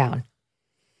thing went down.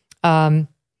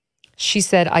 She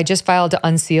said, I just filed to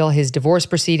unseal his divorce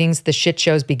proceedings. The shit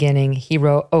show's beginning. He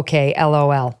wrote, okay,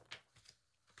 LOL.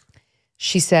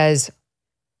 She says,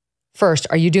 first,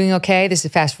 are you doing okay? This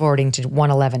is fast forwarding to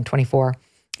 1/11/24. Are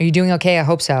you doing okay? I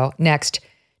hope so. Next,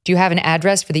 do you have an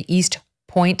address for the East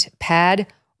Point pad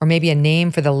or maybe a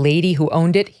name for the lady who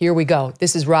owned it? Here we go.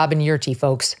 This is Robin Yurty,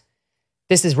 folks.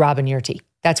 This is Robin Yurty.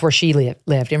 That's where she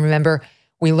lived. And remember,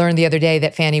 we learned the other day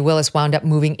that Fani Willis wound up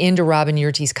moving into Robin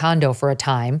Yurty's condo for a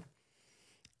time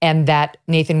and that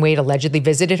Nathan Wade allegedly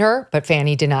visited her, but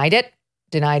Fani denied it,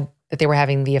 denied that they were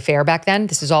having the affair back then.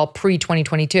 This is all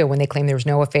pre-2022 when they claimed there was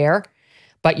no affair,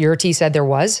 but Yurty said there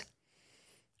was.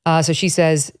 So she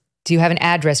says, do you have an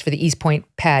address for the East Point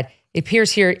pad? It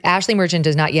appears here, Ashley Merchant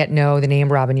does not yet know the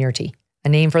name Robin Yurty, a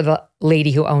name for the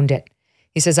lady who owned it.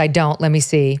 He says, I don't. Let me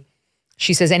see.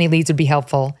 She says, any leads would be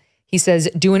helpful. He says,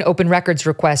 do an open records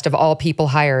request of all people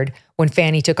hired when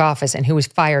Fani took office and who was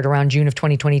fired around June of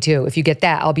 2022. If you get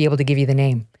that, I'll be able to give you the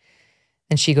name.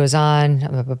 And she goes on,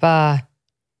 blah, blah, blah.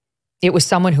 It was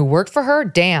someone who worked for her?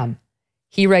 Damn.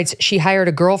 He writes, she hired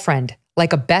a girlfriend,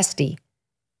 like a bestie.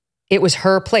 It was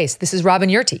her place. This is Robin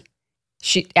Yurty.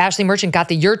 Ashley Merchant got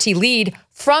the Yurty lead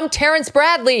from Terrence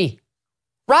Bradley.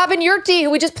 Robin Yurty, who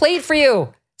we just played for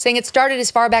you, saying it started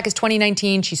as far back as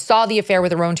 2019. She saw the affair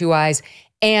with her own two eyes,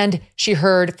 and she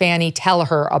heard Fani tell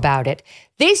her about it.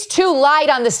 These two lied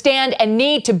on the stand and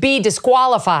need to be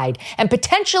disqualified and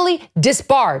potentially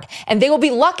disbarred. And they will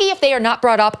be lucky if they are not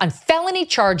brought up on felony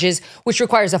charges, which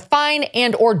requires a fine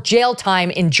and or jail time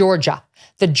in Georgia.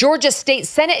 The Georgia State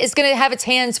Senate is going to have its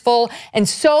hands full, and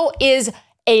so is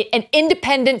an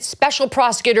independent special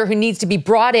prosecutor who needs to be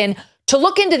brought in to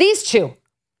look into these two.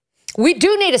 We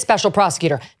do need a special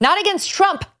prosecutor, not against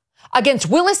Trump, against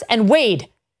Willis and Wade,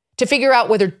 to figure out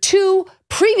whether two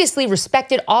previously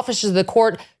respected officers of the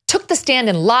court took the stand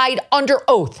and lied under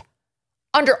oath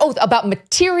about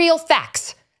material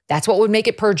facts. That's what would make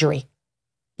it perjury.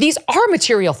 These are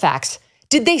material facts.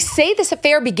 Did they say this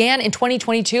affair began in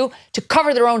 2022 to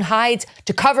cover their own hides,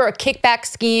 to cover a kickback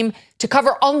scheme, to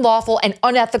cover unlawful and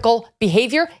unethical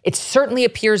behavior? It certainly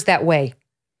appears that way.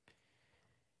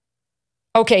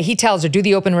 Okay, he tells her, do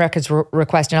the open records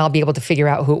request and I'll be able to figure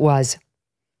out who it was.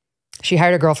 She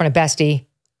hired her girlfriend, a bestie.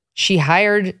 She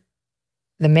hired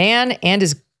the man and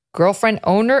his girlfriend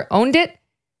owned it.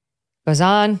 Goes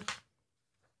on.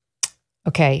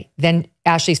 Okay, then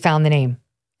Ashley's found the name.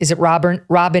 Is it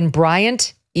Robin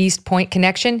Bryant, East Point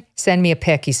connection? Send me a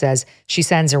pic, he says. She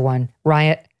sends her one.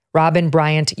 Robin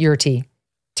Bryant Yurti.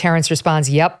 Terrence responds,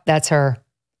 yep, that's her.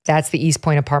 That's the East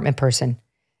Point apartment person.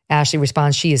 Ashley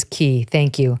responds, she is key.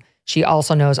 Thank you. She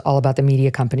also knows all about the media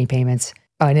company payments.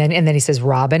 Oh, and then he says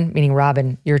Robin, meaning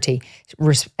Robin Yurti.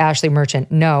 Ashley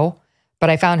Merchant, no, but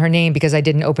I found her name because I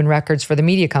didn't open records for the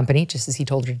media company, just as he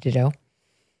told her to do.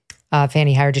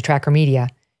 Fani hired to track her media.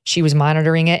 She was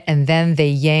monitoring it, and then they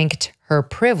yanked her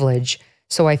privilege,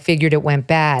 so I figured it went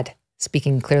bad.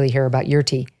 Speaking clearly here about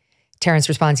Yurti. Terrence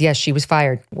responds, yes, she was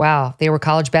fired. Wow, they were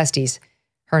college besties,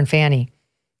 her and Fani.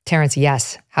 Terrence,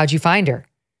 yes. How'd you find her?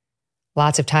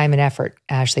 Lots of time and effort,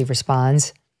 Ashley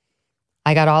responds.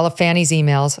 I got all of Fani's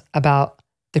emails about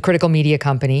the critical media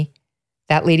company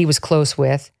that lady was close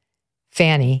with,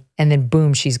 Fani, and then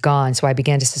boom, she's gone. So I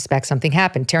began to suspect something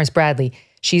happened. Terrence Bradley,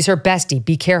 she's her bestie.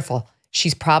 Be careful.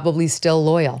 She's probably still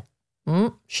loyal.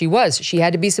 She was. She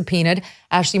had to be subpoenaed.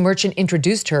 Ashley Merchant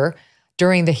introduced her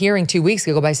during the hearing 2 weeks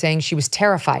ago by saying she was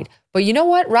terrified. But you know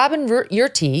what? Robin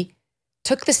Yurti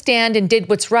took the stand and did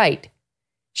what's right.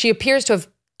 She appears to have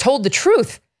told the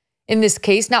truth in this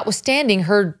case, notwithstanding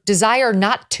her desire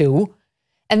not to,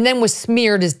 and then was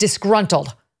smeared as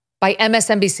disgruntled by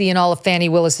MSNBC and all of Fani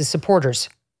Willis's supporters.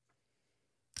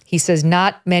 He says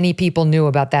not many people knew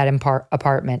about that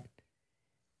apartment.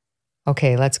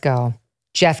 Okay, let's go.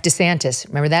 Jeff DeSantis,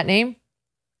 remember that name?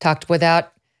 Talked with the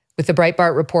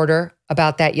Breitbart reporter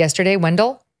about that yesterday,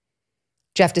 Wendell.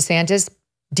 Jeff DeSantis,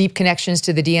 deep connections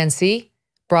to the DNC,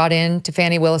 brought in to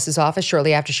Fani Willis's office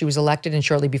shortly after she was elected and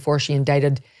shortly before she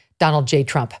indicted Donald J.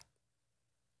 Trump.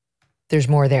 There's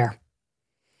more there.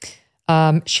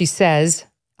 She says,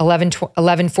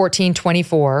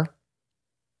 11/14/24,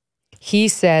 he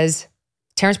says,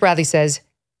 Terrence Bradley says,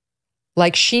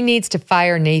 like she needs to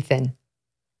fire Nathan,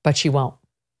 but she won't.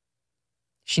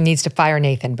 She needs to fire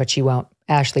Nathan, but she won't.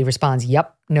 Ashley responds,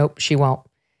 yep, nope, she won't.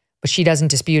 But she doesn't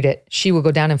dispute it. She will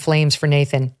go down in flames for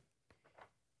Nathan.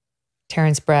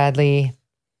 Terrence Bradley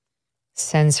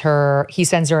sends her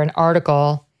an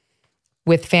article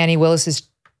with Fani Willis's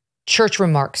church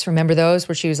remarks. Remember those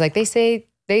where she was like, they say,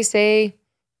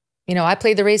 I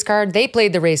played the race card. They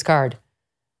played the race card.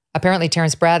 Apparently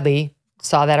Terrence Bradley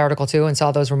saw that article too and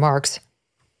saw those remarks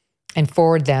and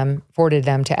forwarded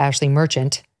them to Ashley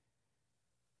Merchant.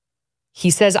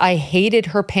 He says, I hated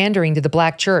her pandering to the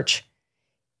black church.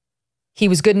 He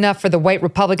was good enough for the white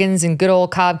Republicans in good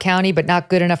old Cobb County, but not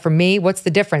good enough for me. What's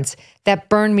the difference? That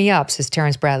burned me up, says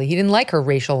Terrence Bradley. He didn't like her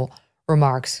racial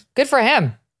remarks. Good for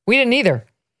him. We didn't either.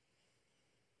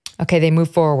 Okay, they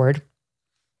move forward.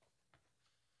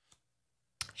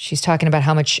 She's talking about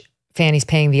how much Fani's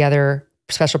paying the other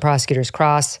special prosecutors.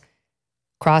 Cross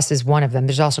is one of them.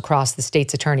 There's also Cross, the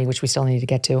state's attorney, which we still need to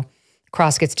get to.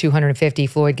 Cross gets $250.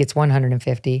 Floyd gets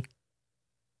 $150.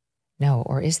 No,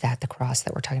 or is that the Cross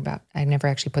that we're talking about? I never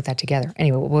actually put that together.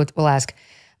 Anyway, we'll ask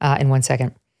in 1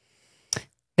 second.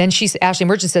 Then Ashley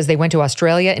Merchant says they went to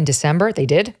Australia in December. They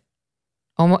did.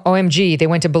 OMG, they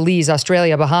went to Belize,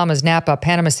 Australia, Bahamas, Napa,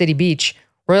 Panama City Beach,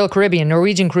 Royal Caribbean,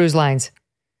 Norwegian Cruise Lines.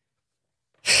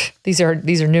 These are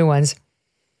new ones.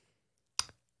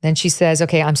 Then she says,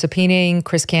 okay, I'm subpoenaing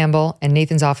Chris Campbell and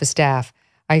Nathan's office staff.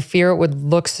 I fear it would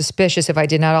look suspicious if I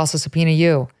did not also subpoena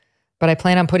you. But I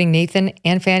plan on putting Nathan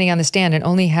and Fani on the stand and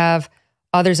only have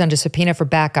others under subpoena for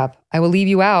backup. I will leave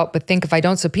you out, but think if I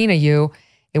don't subpoena you,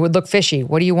 it would look fishy.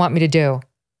 What do you want me to do?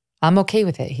 I'm okay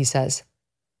with it, he says.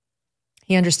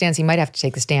 He understands he might have to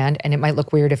take the stand, and it might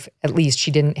look weird if at least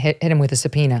she didn't hit him with a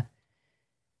subpoena.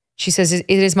 She says, it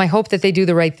is my hope that they do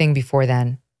the right thing before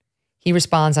then. He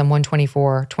responds on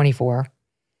 1/24/24.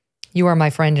 You are my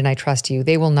friend and I trust you.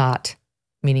 They will not,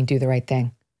 meaning do the right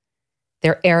thing.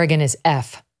 They're arrogant as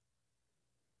F.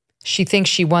 She thinks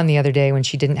she won the other day when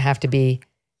she didn't have to be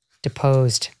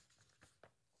deposed.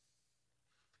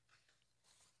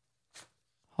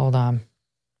 Hold on.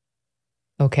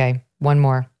 Okay, one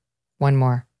more.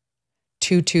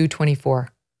 2/2/24.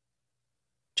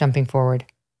 Jumping forward.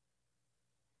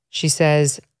 She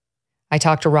says, I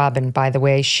talked to Robin, by the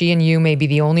way. She and you may be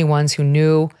the only ones who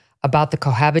knew about the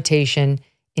cohabitation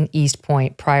in East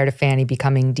Point prior to Fani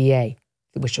becoming DA,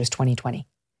 which was 2020.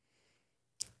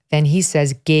 Then he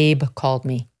says, Gabe called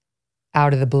me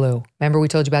out of the blue. Remember we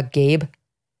told you about Gabe?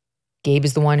 Gabe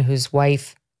is the one whose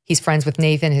wife, he's friends with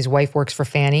Nathan. His wife works for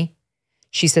Fani.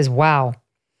 She says, wow,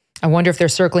 I wonder if they're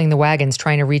circling the wagons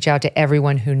trying to reach out to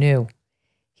everyone who knew.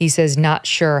 He says, not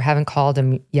sure, haven't called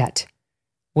him yet.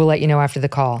 We'll let you know after the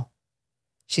call.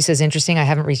 She says, interesting, I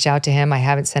haven't reached out to him. I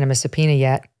haven't sent him a subpoena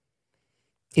yet.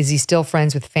 Is he still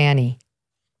friends with Fani?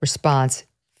 Response,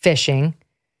 fishing.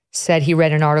 Said he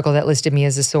read an article that listed me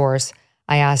as a source.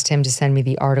 I asked him to send me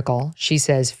the article. She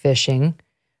says, fishing.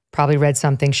 Probably read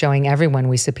something showing everyone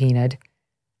we subpoenaed.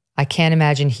 I can't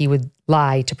imagine he would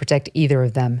lie to protect either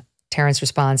of them. Terrence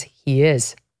responds, he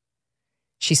is.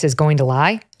 She says, going to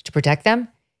lie to protect them?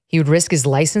 He would risk his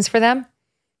license for them?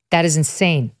 That is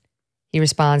insane. He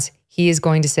responds, he is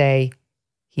going to say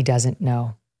he doesn't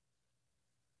know.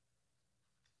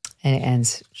 And it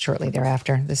ends shortly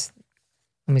thereafter. Let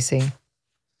me see.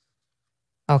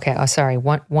 Okay, oh, sorry.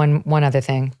 One other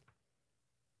thing.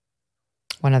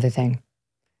 One other thing.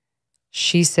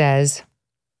 She says,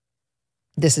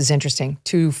 this is interesting,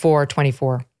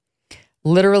 2/4/24.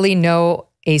 Literally no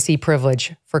AC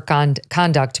privilege for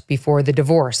conduct before the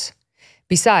divorce.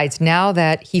 Besides, now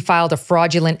that he filed a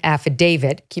fraudulent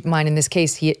affidavit, keep in mind in this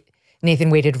case, Nathan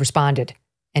Wade had responded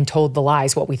and told the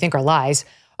lies, what we think are lies,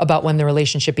 about when the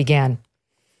relationship began.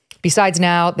 Besides,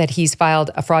 now that he's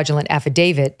filed a fraudulent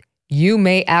affidavit, you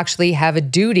may actually have a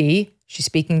duty, she's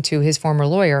speaking to his former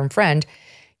lawyer and friend,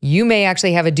 you may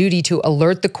actually have a duty to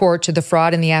alert the court to the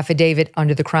fraud in the affidavit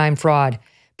under the crime fraud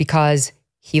because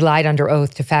he lied under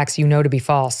oath to facts you know to be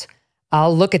false.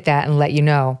 I'll look at that and let you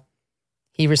know.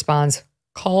 He responds,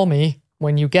 call me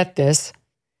when you get this.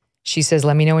 She says,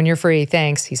 let me know when you're free.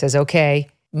 Thanks. He says, okay.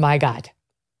 My God.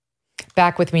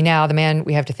 Back with me now, the man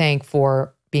we have to thank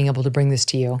for being able to bring this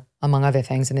to you, among other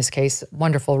things. In this case,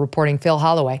 wonderful reporting, Phil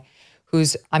Holloway,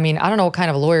 who's, I don't know what kind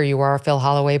of a lawyer you are, Phil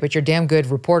Holloway, but you're a damn good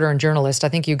reporter and journalist. I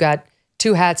think you got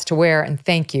two hats to wear, and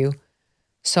thank you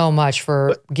so much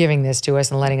for giving this to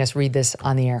us and letting us read this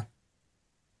on the air.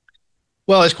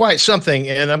 Well, it's quite something,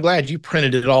 and I'm glad you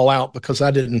printed it all out because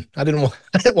I didn't want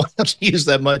to use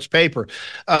that much paper.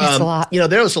 It's a lot.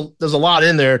 There's a lot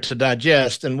in there to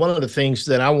digest, and one of the things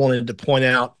that I wanted to point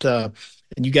out,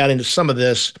 and you got into some of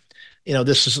this,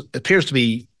 appears to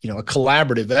be a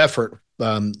collaborative effort.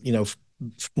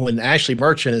 When Ashley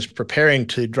Merchant is preparing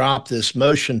to drop this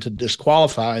motion to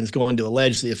disqualify and is going to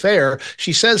allege the affair,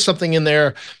 she says something in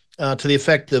there to the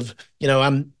effect of,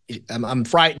 I'm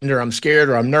frightened or I'm scared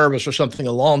or I'm nervous or something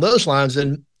along those lines.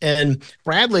 And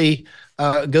Bradley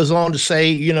goes on to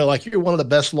say, like, you're one of the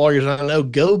best lawyers I know,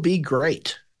 go be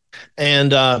great.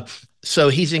 And so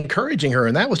he's encouraging her.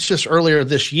 And that was just earlier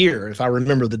this year, if I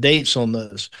remember the dates on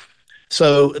those.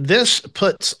 So this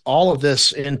puts all of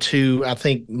this into, I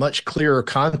think, much clearer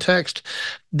context.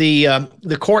 The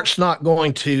court's not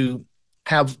going to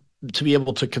have to be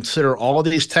able to consider all of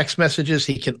these text messages.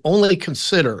 He can only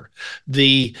consider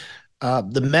the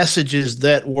messages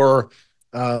that were,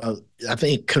 I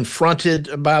think,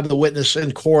 confronted by the witness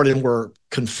in court and were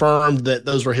confirmed that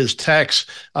those were his texts,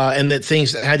 and that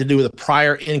things that had to do with a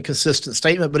prior inconsistent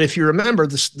statement. But if you remember,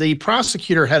 the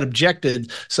prosecutor had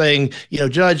objected, saying,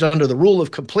 Judge, under the rule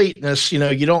of completeness,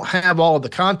 you don't have all of the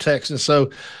context. And so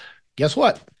guess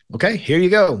what? Okay, here you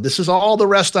go. This is all the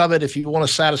rest of it. If you want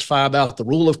to satisfy about the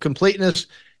rule of completeness,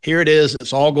 here it is.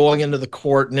 It's all going into the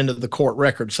court and into the court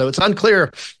record. So it's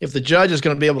unclear if the judge is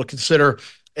going to be able to consider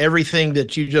everything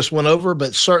that you just went over,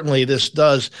 but certainly this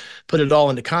does put it all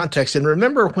into context. And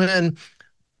remember when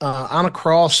Anna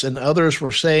Cross and others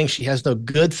were saying she has no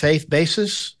good faith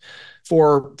basis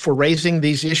for raising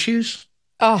these issues?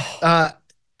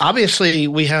 Obviously,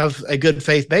 we have a good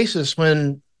faith basis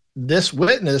when this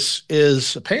witness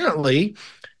is apparently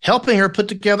helping her put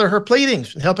together her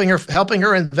pleadings, helping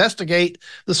her investigate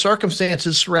the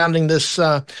circumstances surrounding this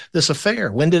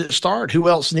affair. When did it start? Who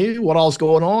else knew? What all's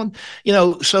going on?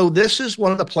 So this is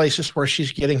one of the places where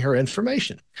she's getting her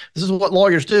information. This is what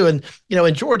lawyers do. And,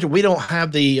 in Georgia, we don't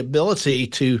have the ability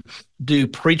to do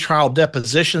pretrial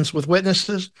depositions with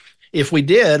witnesses. If we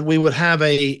did, we would have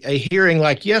a hearing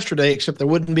like yesterday, except there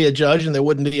wouldn't be a judge and there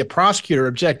wouldn't be a prosecutor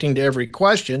objecting to every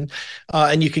question.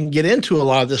 And you can get into a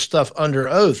lot of this stuff under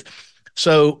oath.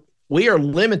 So we are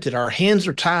limited. Our hands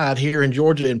are tied here in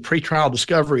Georgia in pretrial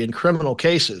discovery in criminal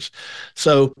cases.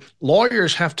 So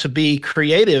lawyers have to be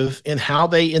creative in how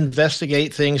they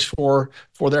investigate things for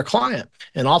their client.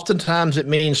 And oftentimes it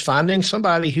means finding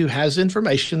somebody who has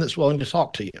information that's willing to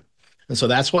talk to you. And so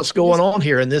that's what's going on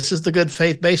here. And this is the good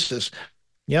faith basis.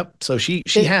 Yep. So she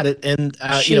had it. And,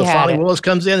 Fani Willis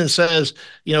comes in and says,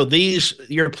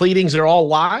 your pleadings are all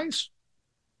lies.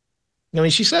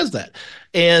 She says that.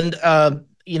 And,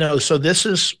 so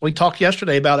we talked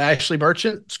yesterday about Ashley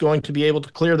Merchant. It's going to be able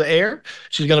to clear the air.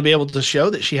 She's going to be able to show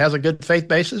that she has a good faith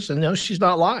basis and no, she's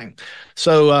not lying.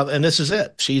 So, and this is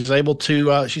it. She's able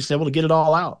to get it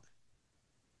all out.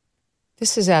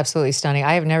 This is absolutely stunning.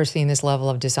 I have never seen this level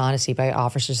of dishonesty by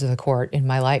officers of the court in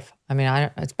my life. I mean,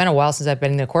 it's been a while since I've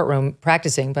been in the courtroom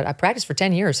practicing, but I practiced for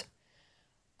 10 years.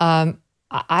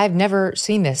 I've never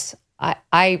seen this.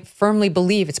 I firmly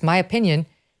believe, it's my opinion,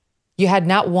 you had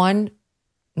not one,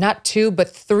 not two, but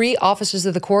three officers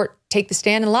of the court take the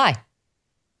stand and lie.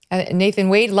 Nathan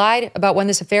Wade lied about when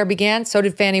this affair began. So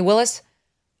did Fani Willis.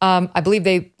 I believe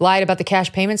they lied about the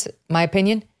cash payments, my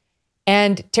opinion.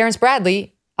 And Terrence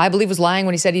Bradley, I believe, was lying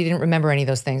when he said he didn't remember any of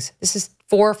those things. This is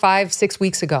 4, 5, 6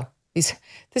 weeks ago. This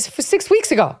was 6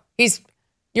 weeks ago.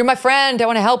 You're my friend. I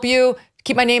want to help you.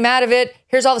 Keep my name out of it.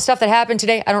 Here's all the stuff that happened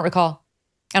today. I don't recall.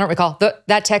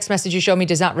 That text message you showed me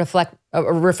does not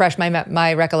refresh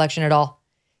my recollection at all.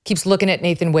 Keeps looking at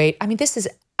Nathan Wade. I mean, this is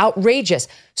outrageous.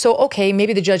 So, okay,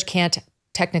 maybe the judge can't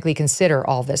technically consider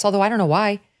all this, although I don't know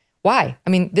why. Why? I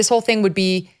mean, this whole thing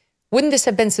wouldn't this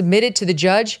have been submitted to the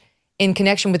judge in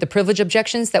connection with the privilege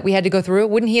objections that we had to go through?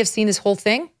 Wouldn't he have seen this whole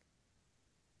thing?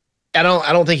 I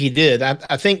don't think he did.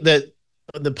 I think that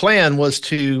the plan was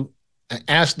to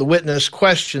ask the witness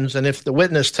questions, and if the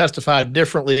witness testified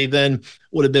differently than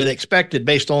would have been expected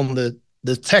based on the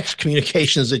text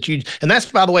communications and that's,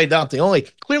 by the way, not the only,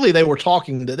 clearly they were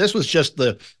talking, that this was just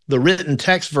the written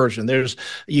text version.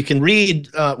 You can read,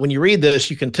 when you read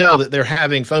this, you can tell that they're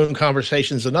having phone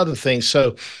conversations and other things.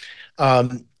 So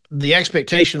the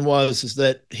expectation is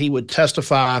that he would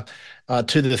testify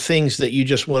to the things that you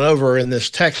just went over in this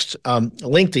text,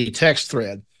 lengthy text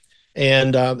thread.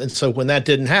 And so when that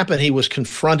didn't happen, he was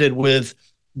confronted with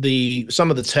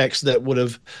some of the text that would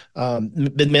have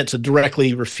been meant to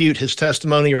directly refute his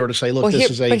testimony or to say, look, this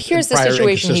is a here's the prior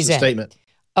situation he's in. Statement.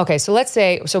 Okay, so let's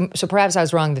say, so perhaps I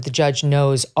was wrong that the judge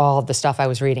knows all of the stuff I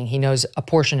was reading. He knows a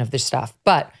portion of this stuff.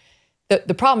 But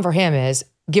the problem for him is,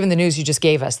 given the news you just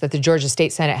gave us, that the Georgia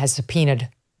State Senate has subpoenaed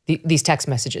these text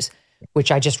messages,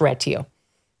 which I just read to you.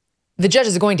 The judge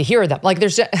is going to hear them. Like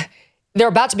they're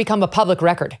about to become a public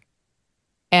record.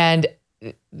 And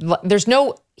he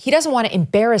doesn't want to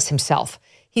embarrass himself.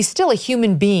 He's still a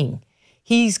human being.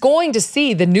 He's going to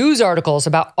see the news articles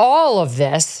about all of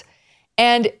this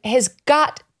and has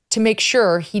got to make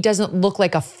sure he doesn't look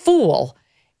like a fool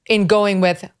in going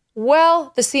with,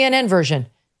 well, the CNN version.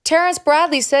 Terrence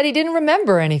Bradley said he didn't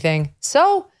remember anything,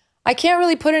 so I can't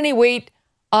really put any weight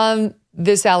on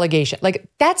this allegation. Like,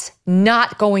 that's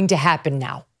not going to happen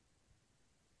now.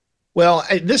 Well,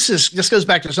 this goes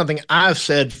back to something I've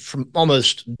said from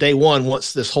almost day one,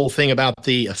 once this whole thing about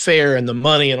the affair and the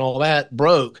money and all that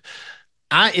broke.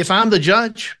 If I'm the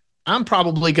judge, I'm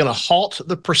probably going to halt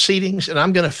the proceedings and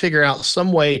I'm going to figure out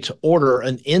some way to order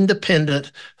an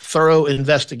independent, thorough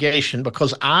investigation,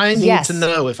 because I need to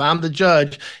know, if I'm the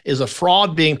judge, is a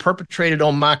fraud being perpetrated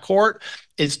on my court?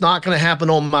 It's not going to happen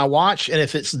on my watch. And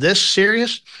if it's this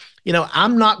serious,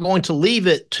 I'm not going to leave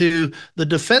it to the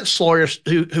defense lawyers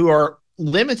who are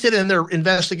limited in their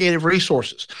investigative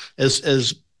resources.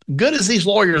 As good as these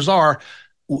lawyers are,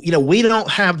 we don't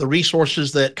have the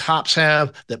resources that cops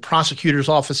have, that prosecutors'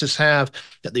 offices have,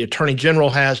 that the attorney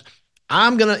general has.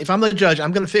 If I'm the judge,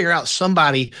 I'm going to figure out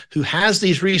somebody who has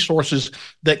these resources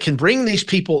that can bring these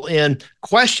people in,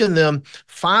 question them,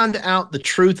 find out the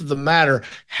truth of the matter.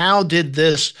 How did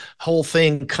this whole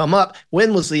thing come up?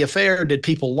 When was the affair? Did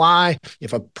people lie?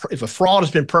 If a fraud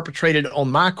has been perpetrated on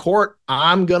my court,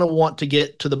 I'm going to want to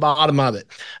get to the bottom of it.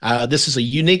 This is a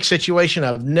unique situation.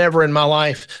 I've never in my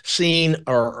life seen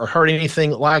or heard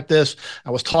anything like this.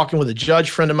 I was talking with a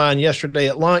judge friend of mine yesterday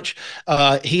at lunch.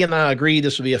 He and I agreed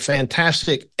this would be a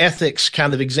fantastic ethics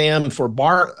kind of exam for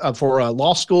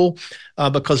law school,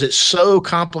 because it's so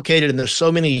complicated and there's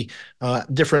so many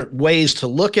different ways to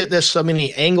look at this, so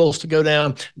many angles to go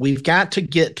down. We've got to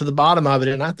get to the bottom of it,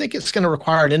 and I think it's going to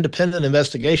require an independent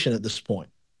investigation at this point.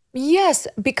 Yes,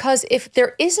 because if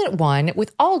there isn't one,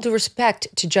 with all due respect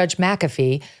to Judge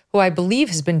McAfee, who I believe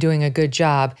has been doing a good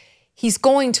job, he's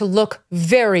going to look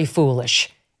very foolish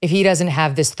if he doesn't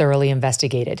have this thoroughly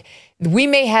investigated. We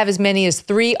may have as many as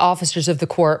 3 officers of the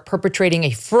court perpetrating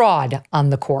a fraud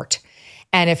on the court.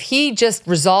 And if he just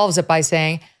resolves it by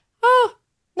saying, oh,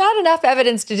 not enough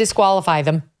evidence to disqualify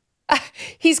them,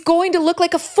 he's going to look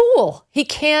like a fool. He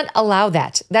can't allow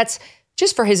that. That's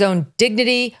just for his own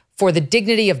dignity, for the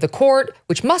dignity of the court,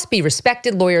 which must be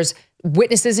respected. Lawyers,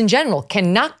 witnesses in general,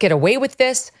 cannot get away with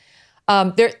this.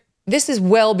 This is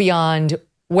well beyond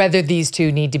whether these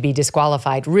two need to be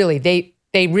disqualified. Really,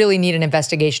 they really need an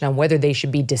investigation on whether they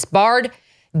should be disbarred,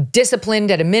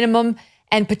 disciplined at a minimum,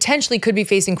 and potentially could be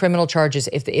facing criminal charges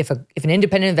if an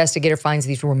independent investigator finds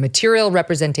these were material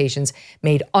representations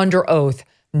made under oath,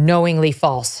 knowingly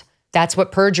false. That's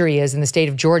what perjury is in the state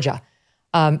of Georgia.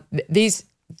 This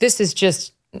is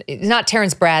just, it's not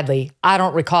Terrence Bradley. I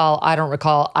don't recall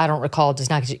does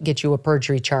not get you a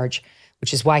perjury charge,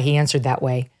 which is why he answered that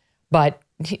way. But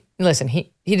listen,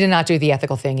 he did not do the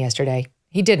ethical thing yesterday.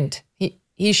 He didn't.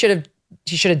 He should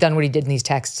have done what he did in these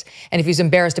texts. And if he's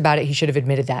embarrassed about it, he should have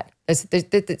admitted that.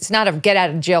 It's not a get out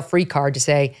of jail free card to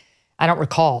say, I don't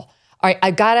recall. All right,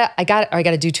 I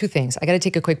gotta do two things. I gotta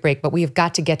take a quick break, but we have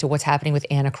got to get to what's happening with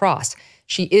Anna Cross.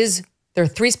 There are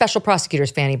 3 special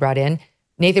prosecutors Fani brought in.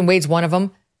 Nathan Wade's one of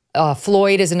them.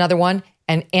 Floyd is another one.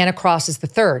 And Anna Cross is the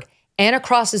third. Anna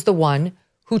Cross is the one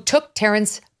who took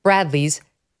Terrence Bradley's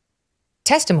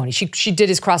testimony. She did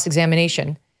his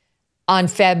cross-examination on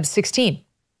Feb 16.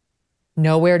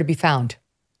 Nowhere to be found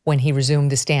when he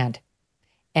resumed the stand.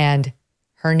 And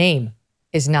her name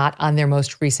is not on their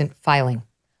most recent filing.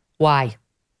 Why?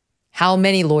 How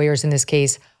many lawyers in this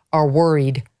case are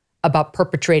worried about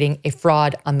perpetrating a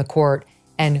fraud on the court?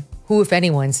 And who, if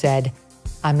anyone, said,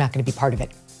 I'm not going to be part of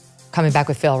it? Coming back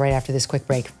with Phil right after this quick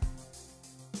break.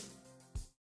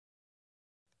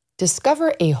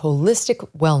 Discover a holistic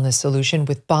wellness solution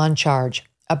with Bond Charge,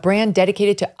 a brand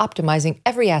dedicated to optimizing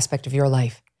every aspect of your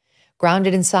life.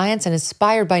 Grounded in science and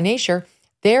inspired by nature,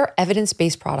 their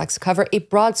evidence-based products cover a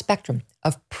broad spectrum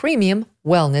of premium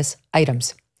wellness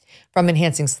items. From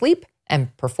enhancing sleep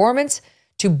and performance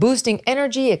to boosting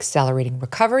energy, accelerating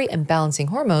recovery, and balancing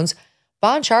hormones,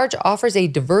 Bond Charge offers a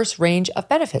diverse range of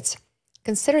benefits.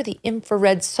 Consider the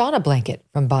infrared sauna blanket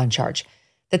from Bond Charge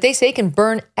that they say can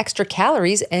burn extra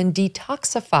calories and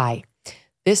detoxify.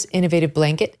 This innovative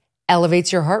blanket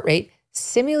elevates your heart rate,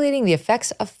 simulating the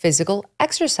effects of physical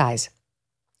exercise.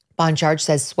 Bond Charge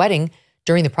says sweating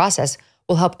during the process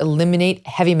will help eliminate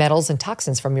heavy metals and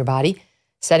toxins from your body.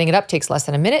 Setting it up takes less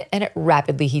than a minute, and it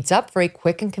rapidly heats up for a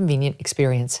quick and convenient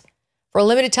experience. For a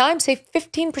limited time, save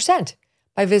 15%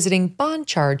 by visiting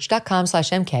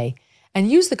bondcharge.com/MK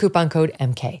and use the coupon code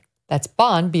MK. That's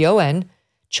Bond, B-O-N,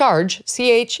 Charge,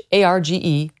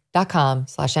 CHARGE.com/MK,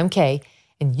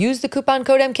 and use the coupon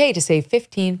code MK to save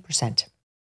 15%.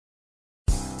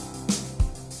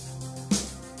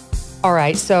 All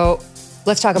right, so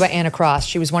let's talk about Anna Cross.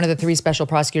 She was one of the 3 special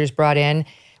prosecutors brought in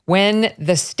when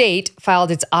the state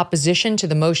filed its opposition to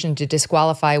the motion to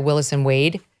disqualify Willis and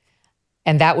Wade.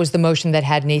 And that was the motion that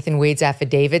had Nathan Wade's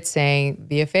affidavit saying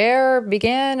the affair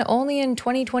began only in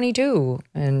 2022.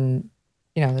 And,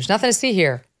 there's nothing to see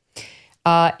here.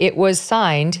 It was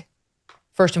signed,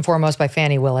 first and foremost, by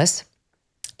Fani Willis,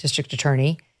 district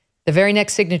attorney. The very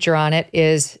next signature on it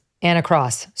is Anna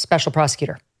Cross, special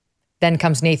prosecutor. Then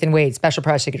comes Nathan Wade, special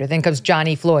prosecutor. Then comes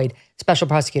Johnny Floyd, special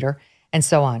prosecutor, and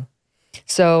so on.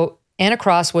 So Anna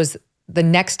Cross was the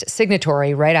next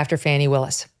signatory right after Fani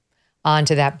Willis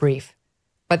onto that brief.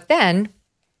 But then,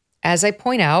 as I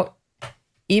point out,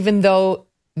 even though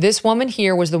this woman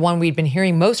here was the one we'd been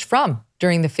hearing most from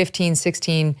during the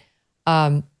 15-16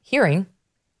 hearing,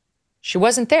 she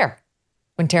wasn't there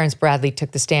when Terrence Bradley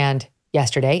took the stand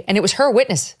yesterday. And it was her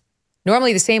witness,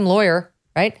 normally the same lawyer,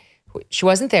 right? She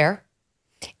wasn't there.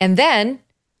 And then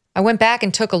I went back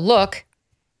and took a look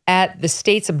at the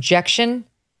state's objection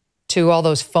to all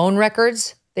those phone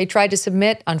records they tried to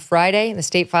submit on Friday. The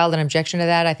state filed an objection to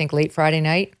that, I think, late Friday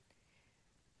night.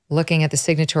 Looking at the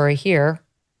signatory here,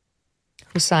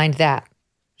 who signed that?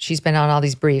 She's been on all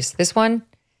these briefs. This one,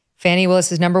 Fani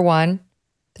Willis is number 1.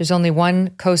 There's only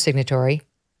one co-signatory,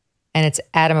 and it's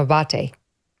Adam Abate,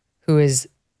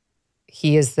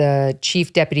 he is the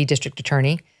chief deputy district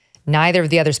attorney. Neither of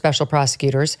the other special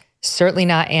prosecutors, certainly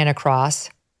not Anna Cross.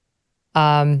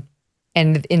 And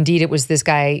indeed, it was this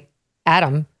guy,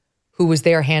 Adam, who was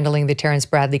there handling the Terrence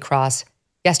Bradley cross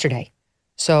yesterday.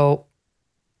 So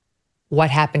what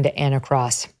happened to Anna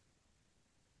Cross?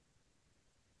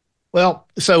 Well,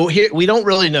 so here we don't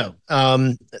really know.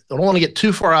 I don't want to get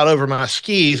too far out over my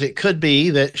skis. It could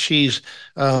be that she's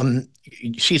a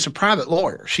private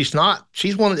lawyer. She's not.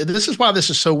 She's one. This is why this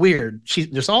is so weird.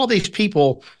 There's all these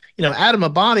people. Adam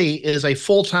Abate is a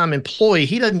full-time employee.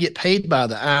 He doesn't get paid by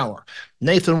the hour.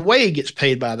 Nathan Wade gets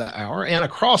paid by the hour. Anna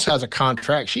Cross has a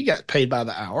contract. She got paid by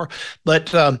the hour.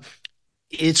 But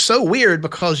it's so weird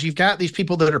because you've got these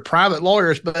people that are private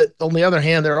lawyers, but on the other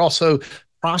hand, they're also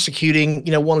prosecuting,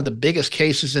 one of the biggest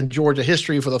cases in Georgia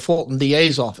history for the Fulton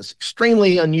DA's office.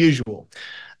 Extremely unusual.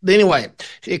 But anyway,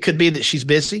 it could be that she's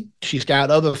busy. She's got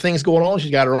other things going on.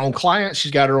 She's got her own clients.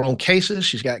 She's got her own cases.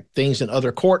 She's got things in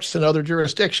other courts and other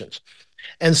jurisdictions.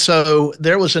 And so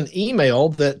there was an email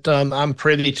that I'm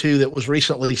privy to that was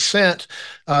recently sent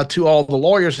to all the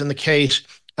lawyers in the case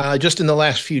just in the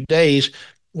last few days,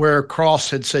 where Cross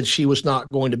had said she was not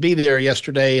going to be there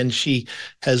yesterday, and she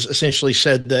has essentially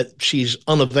said that she's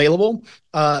unavailable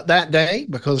that day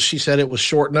because she said it was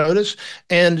short notice,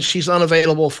 and she's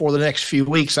unavailable for the next few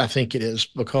weeks, I think it is,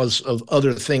 because of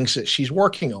other things that she's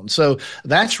working on. So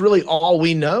that's really all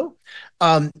we know.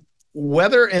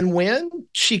 Whether and when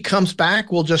she comes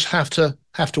back, we'll just have to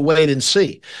wait and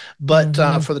see. But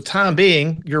for the time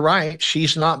being, you're right.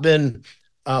 She's not been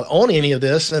on any of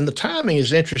this. And the timing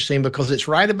is interesting because it's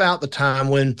right about the time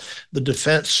when the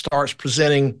defense starts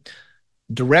presenting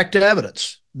direct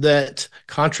evidence that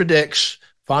contradicts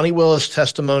Fani Willis'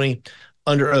 testimony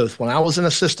under oath. When I was an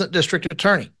assistant district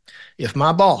attorney, if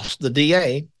my boss, the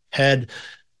DA, had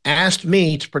asked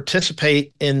me to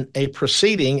participate in a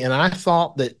proceeding and I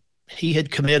thought that he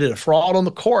had committed a fraud on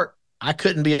the court, I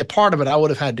couldn't be a part of it. I would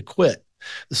have had to quit.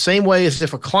 The same way as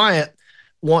if a client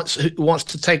wants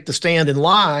to take the stand and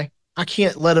lie, I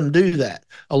can't let him do that.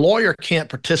 A lawyer can't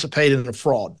participate in a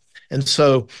fraud. And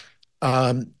so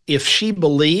if she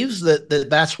believes that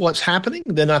that's what's happening,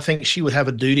 then I think she would have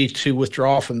a duty to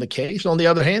withdraw from the case. On the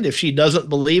other hand, if she doesn't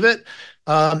believe it,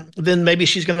 then maybe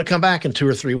she's going to come back in 2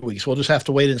 or 3 weeks. We'll just have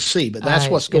to wait and see. But that's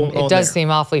what's going on. It does seem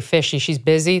awfully fishy. She's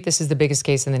busy. This is the biggest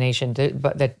case in the nation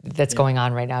that's going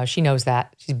on right now. She knows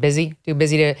that. She's busy, too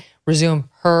busy to resume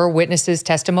her witness's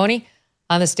testimony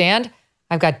on the stand.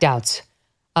 I've got doubts.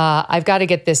 I've got to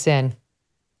get this in.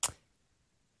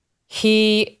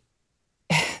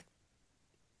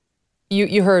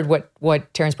 You heard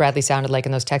what Terrence Bradley sounded like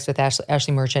in those texts with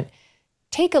Ashley Merchant.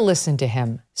 Take a listen to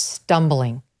him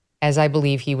stumbling, as I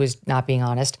believe he was not being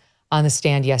honest, on the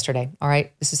stand yesterday. All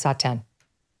right, this is SOT 10.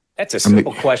 That's a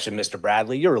simple question, Mr.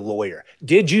 Bradley. You're a lawyer.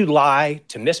 Did you lie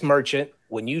to Miss Merchant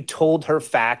when you told her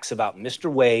facts about Mr.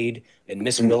 Wade and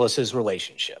Miss Willis's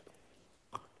relationship?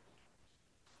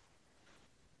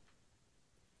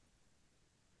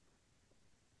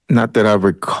 Not that I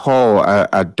recall.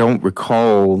 I don't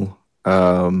recall.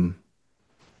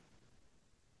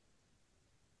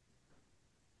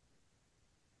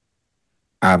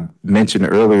 I mentioned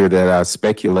earlier that I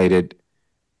speculated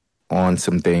on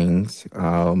some things.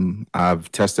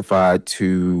 I've testified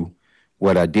to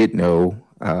what I did know,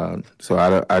 so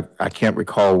I can't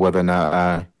recall whether or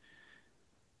not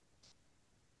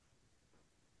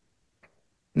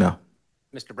No.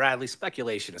 Mr. Bradley,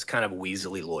 speculation is kind of a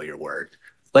weaselly lawyer word.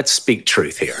 Let's speak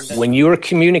truth here. When you were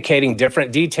communicating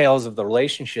different details of the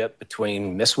relationship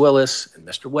between Miss Willis and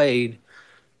Mr. Wade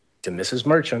to Mrs.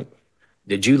 Merchant,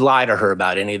 did you lie to her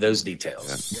about any of those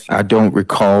details? I don't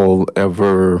recall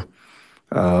ever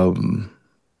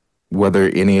whether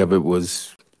any of it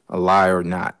was a lie or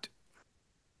not.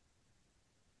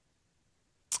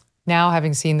 Now,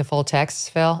 having seen the full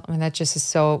text, Phil, I mean, that just is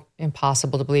so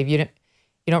impossible to believe. You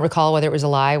don't recall whether it was a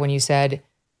lie when you said,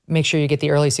 make sure you get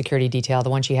the early security detail, the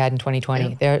one she had in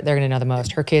 2020. Yeah. They're going to know the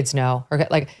most. Her kids know.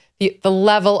 The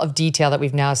level of detail that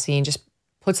we've now seen just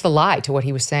puts the lie to what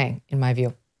he was saying, in my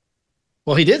view.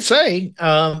 Well, he did say,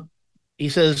 he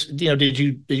says, did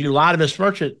you lie to Miss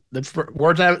Merchant? The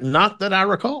words not that I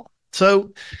recall.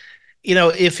 So,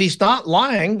 if he's not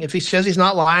lying, if he says he's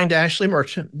not lying to Ashley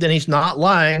Merchant, then he's not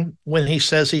lying when he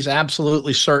says he's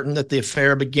absolutely certain that the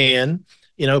affair began,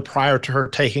 prior to her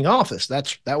taking office.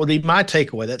 That would be my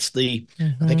takeaway. That's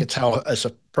I think it's a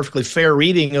perfectly fair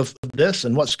reading of this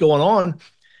and what's going on.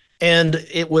 And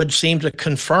it would seem to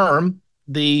confirm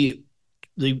the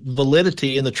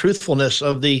validity and the truthfulness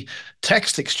of the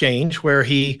text exchange where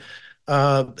he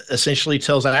essentially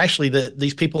tells Ashley that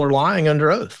these people are lying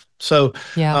under oath. So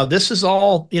this is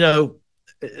all,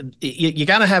 you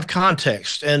got to have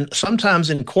context. And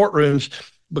sometimes in courtrooms,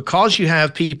 because you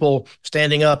have people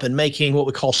standing up and making what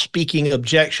we call speaking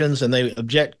objections, and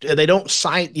they don't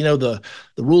cite, the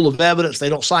rule of evidence. They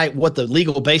don't cite what the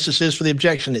legal basis is for the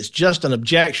objection. It's just an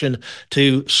objection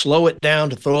to slow it down,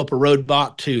 to throw up a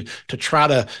roadblock, to try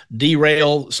to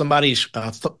derail somebody's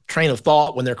train of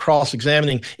thought when they're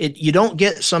cross-examining. You don't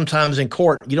get sometimes in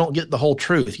court, you don't get the whole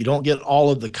truth. You don't get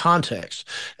all of the context.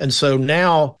 And so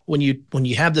now when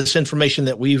you have this information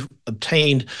that we've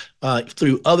obtained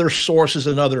through other sources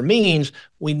and other means,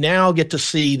 we now get to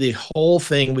see the whole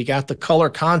thing. We got the color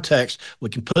context. We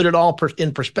can put it all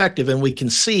in perspective, and we can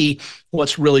see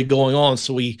what's really going on.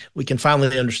 So we can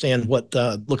finally understand what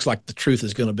looks like the truth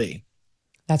is going to be.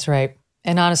 That's right.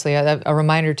 And honestly, a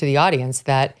reminder to the audience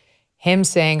that him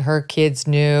saying her kids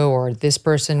knew or this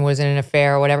person was in an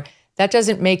affair or whatever, that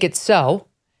doesn't make it so.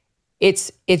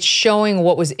 It's showing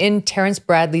what was in Terrence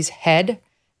Bradley's head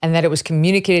and that it was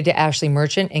communicated to Ashley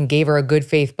Merchant and gave her a good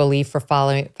faith belief for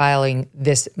filing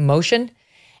this motion,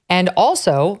 and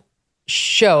also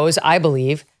shows, I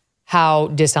believe, how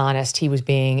dishonest he was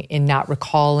being in not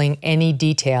recalling any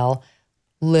detail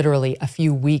literally a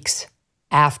few weeks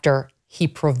after he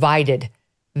provided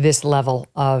this level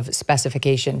of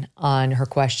specification on her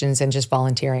questions and just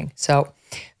volunteering. So,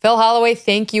 Phil Holloway,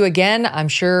 thank you again. I'm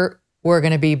sure we're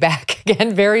going to be back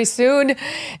again very soon,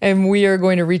 and we are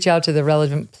going to reach out to the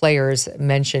relevant players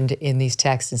mentioned in these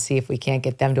texts and see if we can't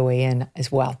get them to weigh in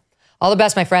as well. All the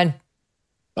best, my friend.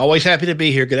 Always happy to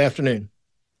be here. Good afternoon.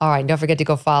 All right, don't forget to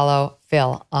go follow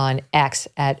Phil on X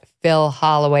at Phil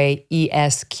Holloway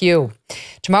ESQ.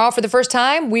 Tomorrow, for the first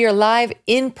time, we are live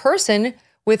in person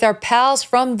with our pals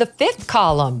from the Fifth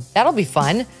Column. That'll be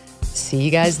fun. See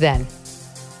you guys then.